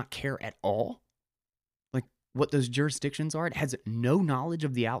not care at all what those jurisdictions are. It has no knowledge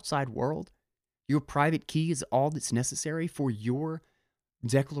of the outside world. Your private key is all that's necessary for your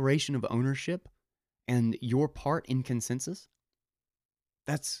declaration of ownership and your part in consensus.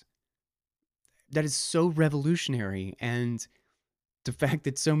 That is so revolutionary, and the fact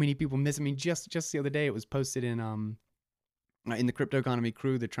that so many people miss. I mean, just the other day, it was posted in the Crypto Economy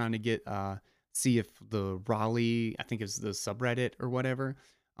crew. They're trying to get see if the Raleigh, I think it's the subreddit or whatever,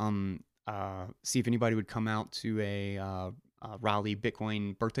 see if anybody would come out to a Raleigh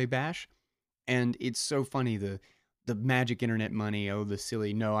Bitcoin birthday bash. And it's so funny, the magic internet money, oh, the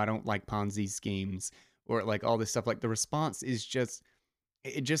silly, no, I don't like Ponzi schemes, or like all this stuff. Like the response is just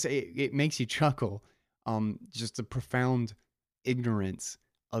it makes you chuckle. Just the profound ignorance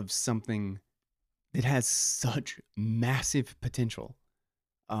of something that has such massive potential.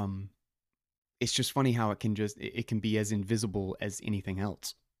 Um, it's just funny how it can be as invisible as anything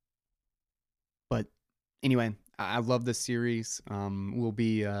else. But anyway, I love this series. We'll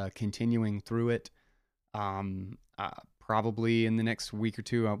be continuing through it. Probably in the next week or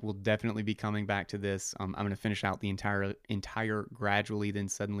two, we'll definitely be coming back to this. I'm going to finish out the entire Gradually Then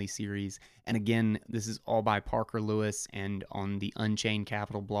Suddenly series. And again, this is all by Parker Lewis and on the Unchained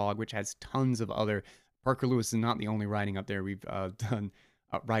Capital blog, which has tons of other. Parker Lewis is not the only writing up there. We've done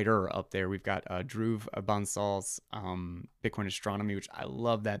writer up there. We've got Dhruv Bansal's Bitcoin Astronomy, which I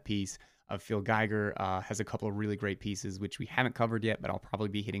love that piece. Phil Geiger has a couple of really great pieces, which we haven't covered yet, but I'll probably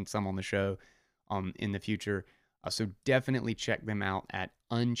be hitting some on the show in the future. So definitely check them out at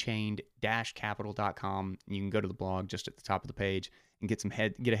unchained-capital.com. You can go to the blog just at the top of the page and get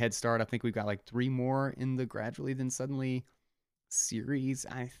a head start. I think we've got like 3 more in the Gradually Then Suddenly series,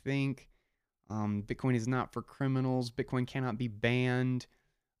 I think. Bitcoin is not for criminals. Bitcoin cannot be banned.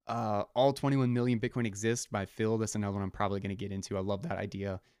 All 21 million Bitcoin exist by Phil. That's another one I'm probably going to get into. I love that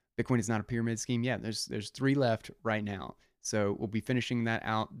idea. Bitcoin is not a pyramid scheme. Yeah, there's 3 left right now. So we'll be finishing that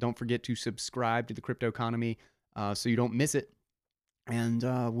out. Don't forget to subscribe to the Crypto Economy so you don't miss it. And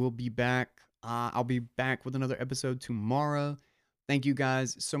we'll be back. I'll be back with another episode tomorrow. Thank you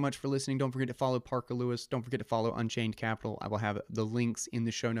guys so much for listening. Don't forget to follow Parker Lewis. Don't forget to follow Unchained Capital. I will have the links in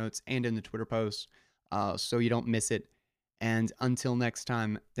the show notes and in the Twitter posts so you don't miss it. And until next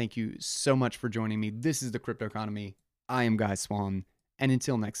time, thank you so much for joining me. This is the Crypto Economy. I am Guy Swan. And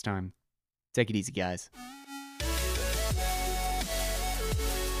until next time, take it easy, guys.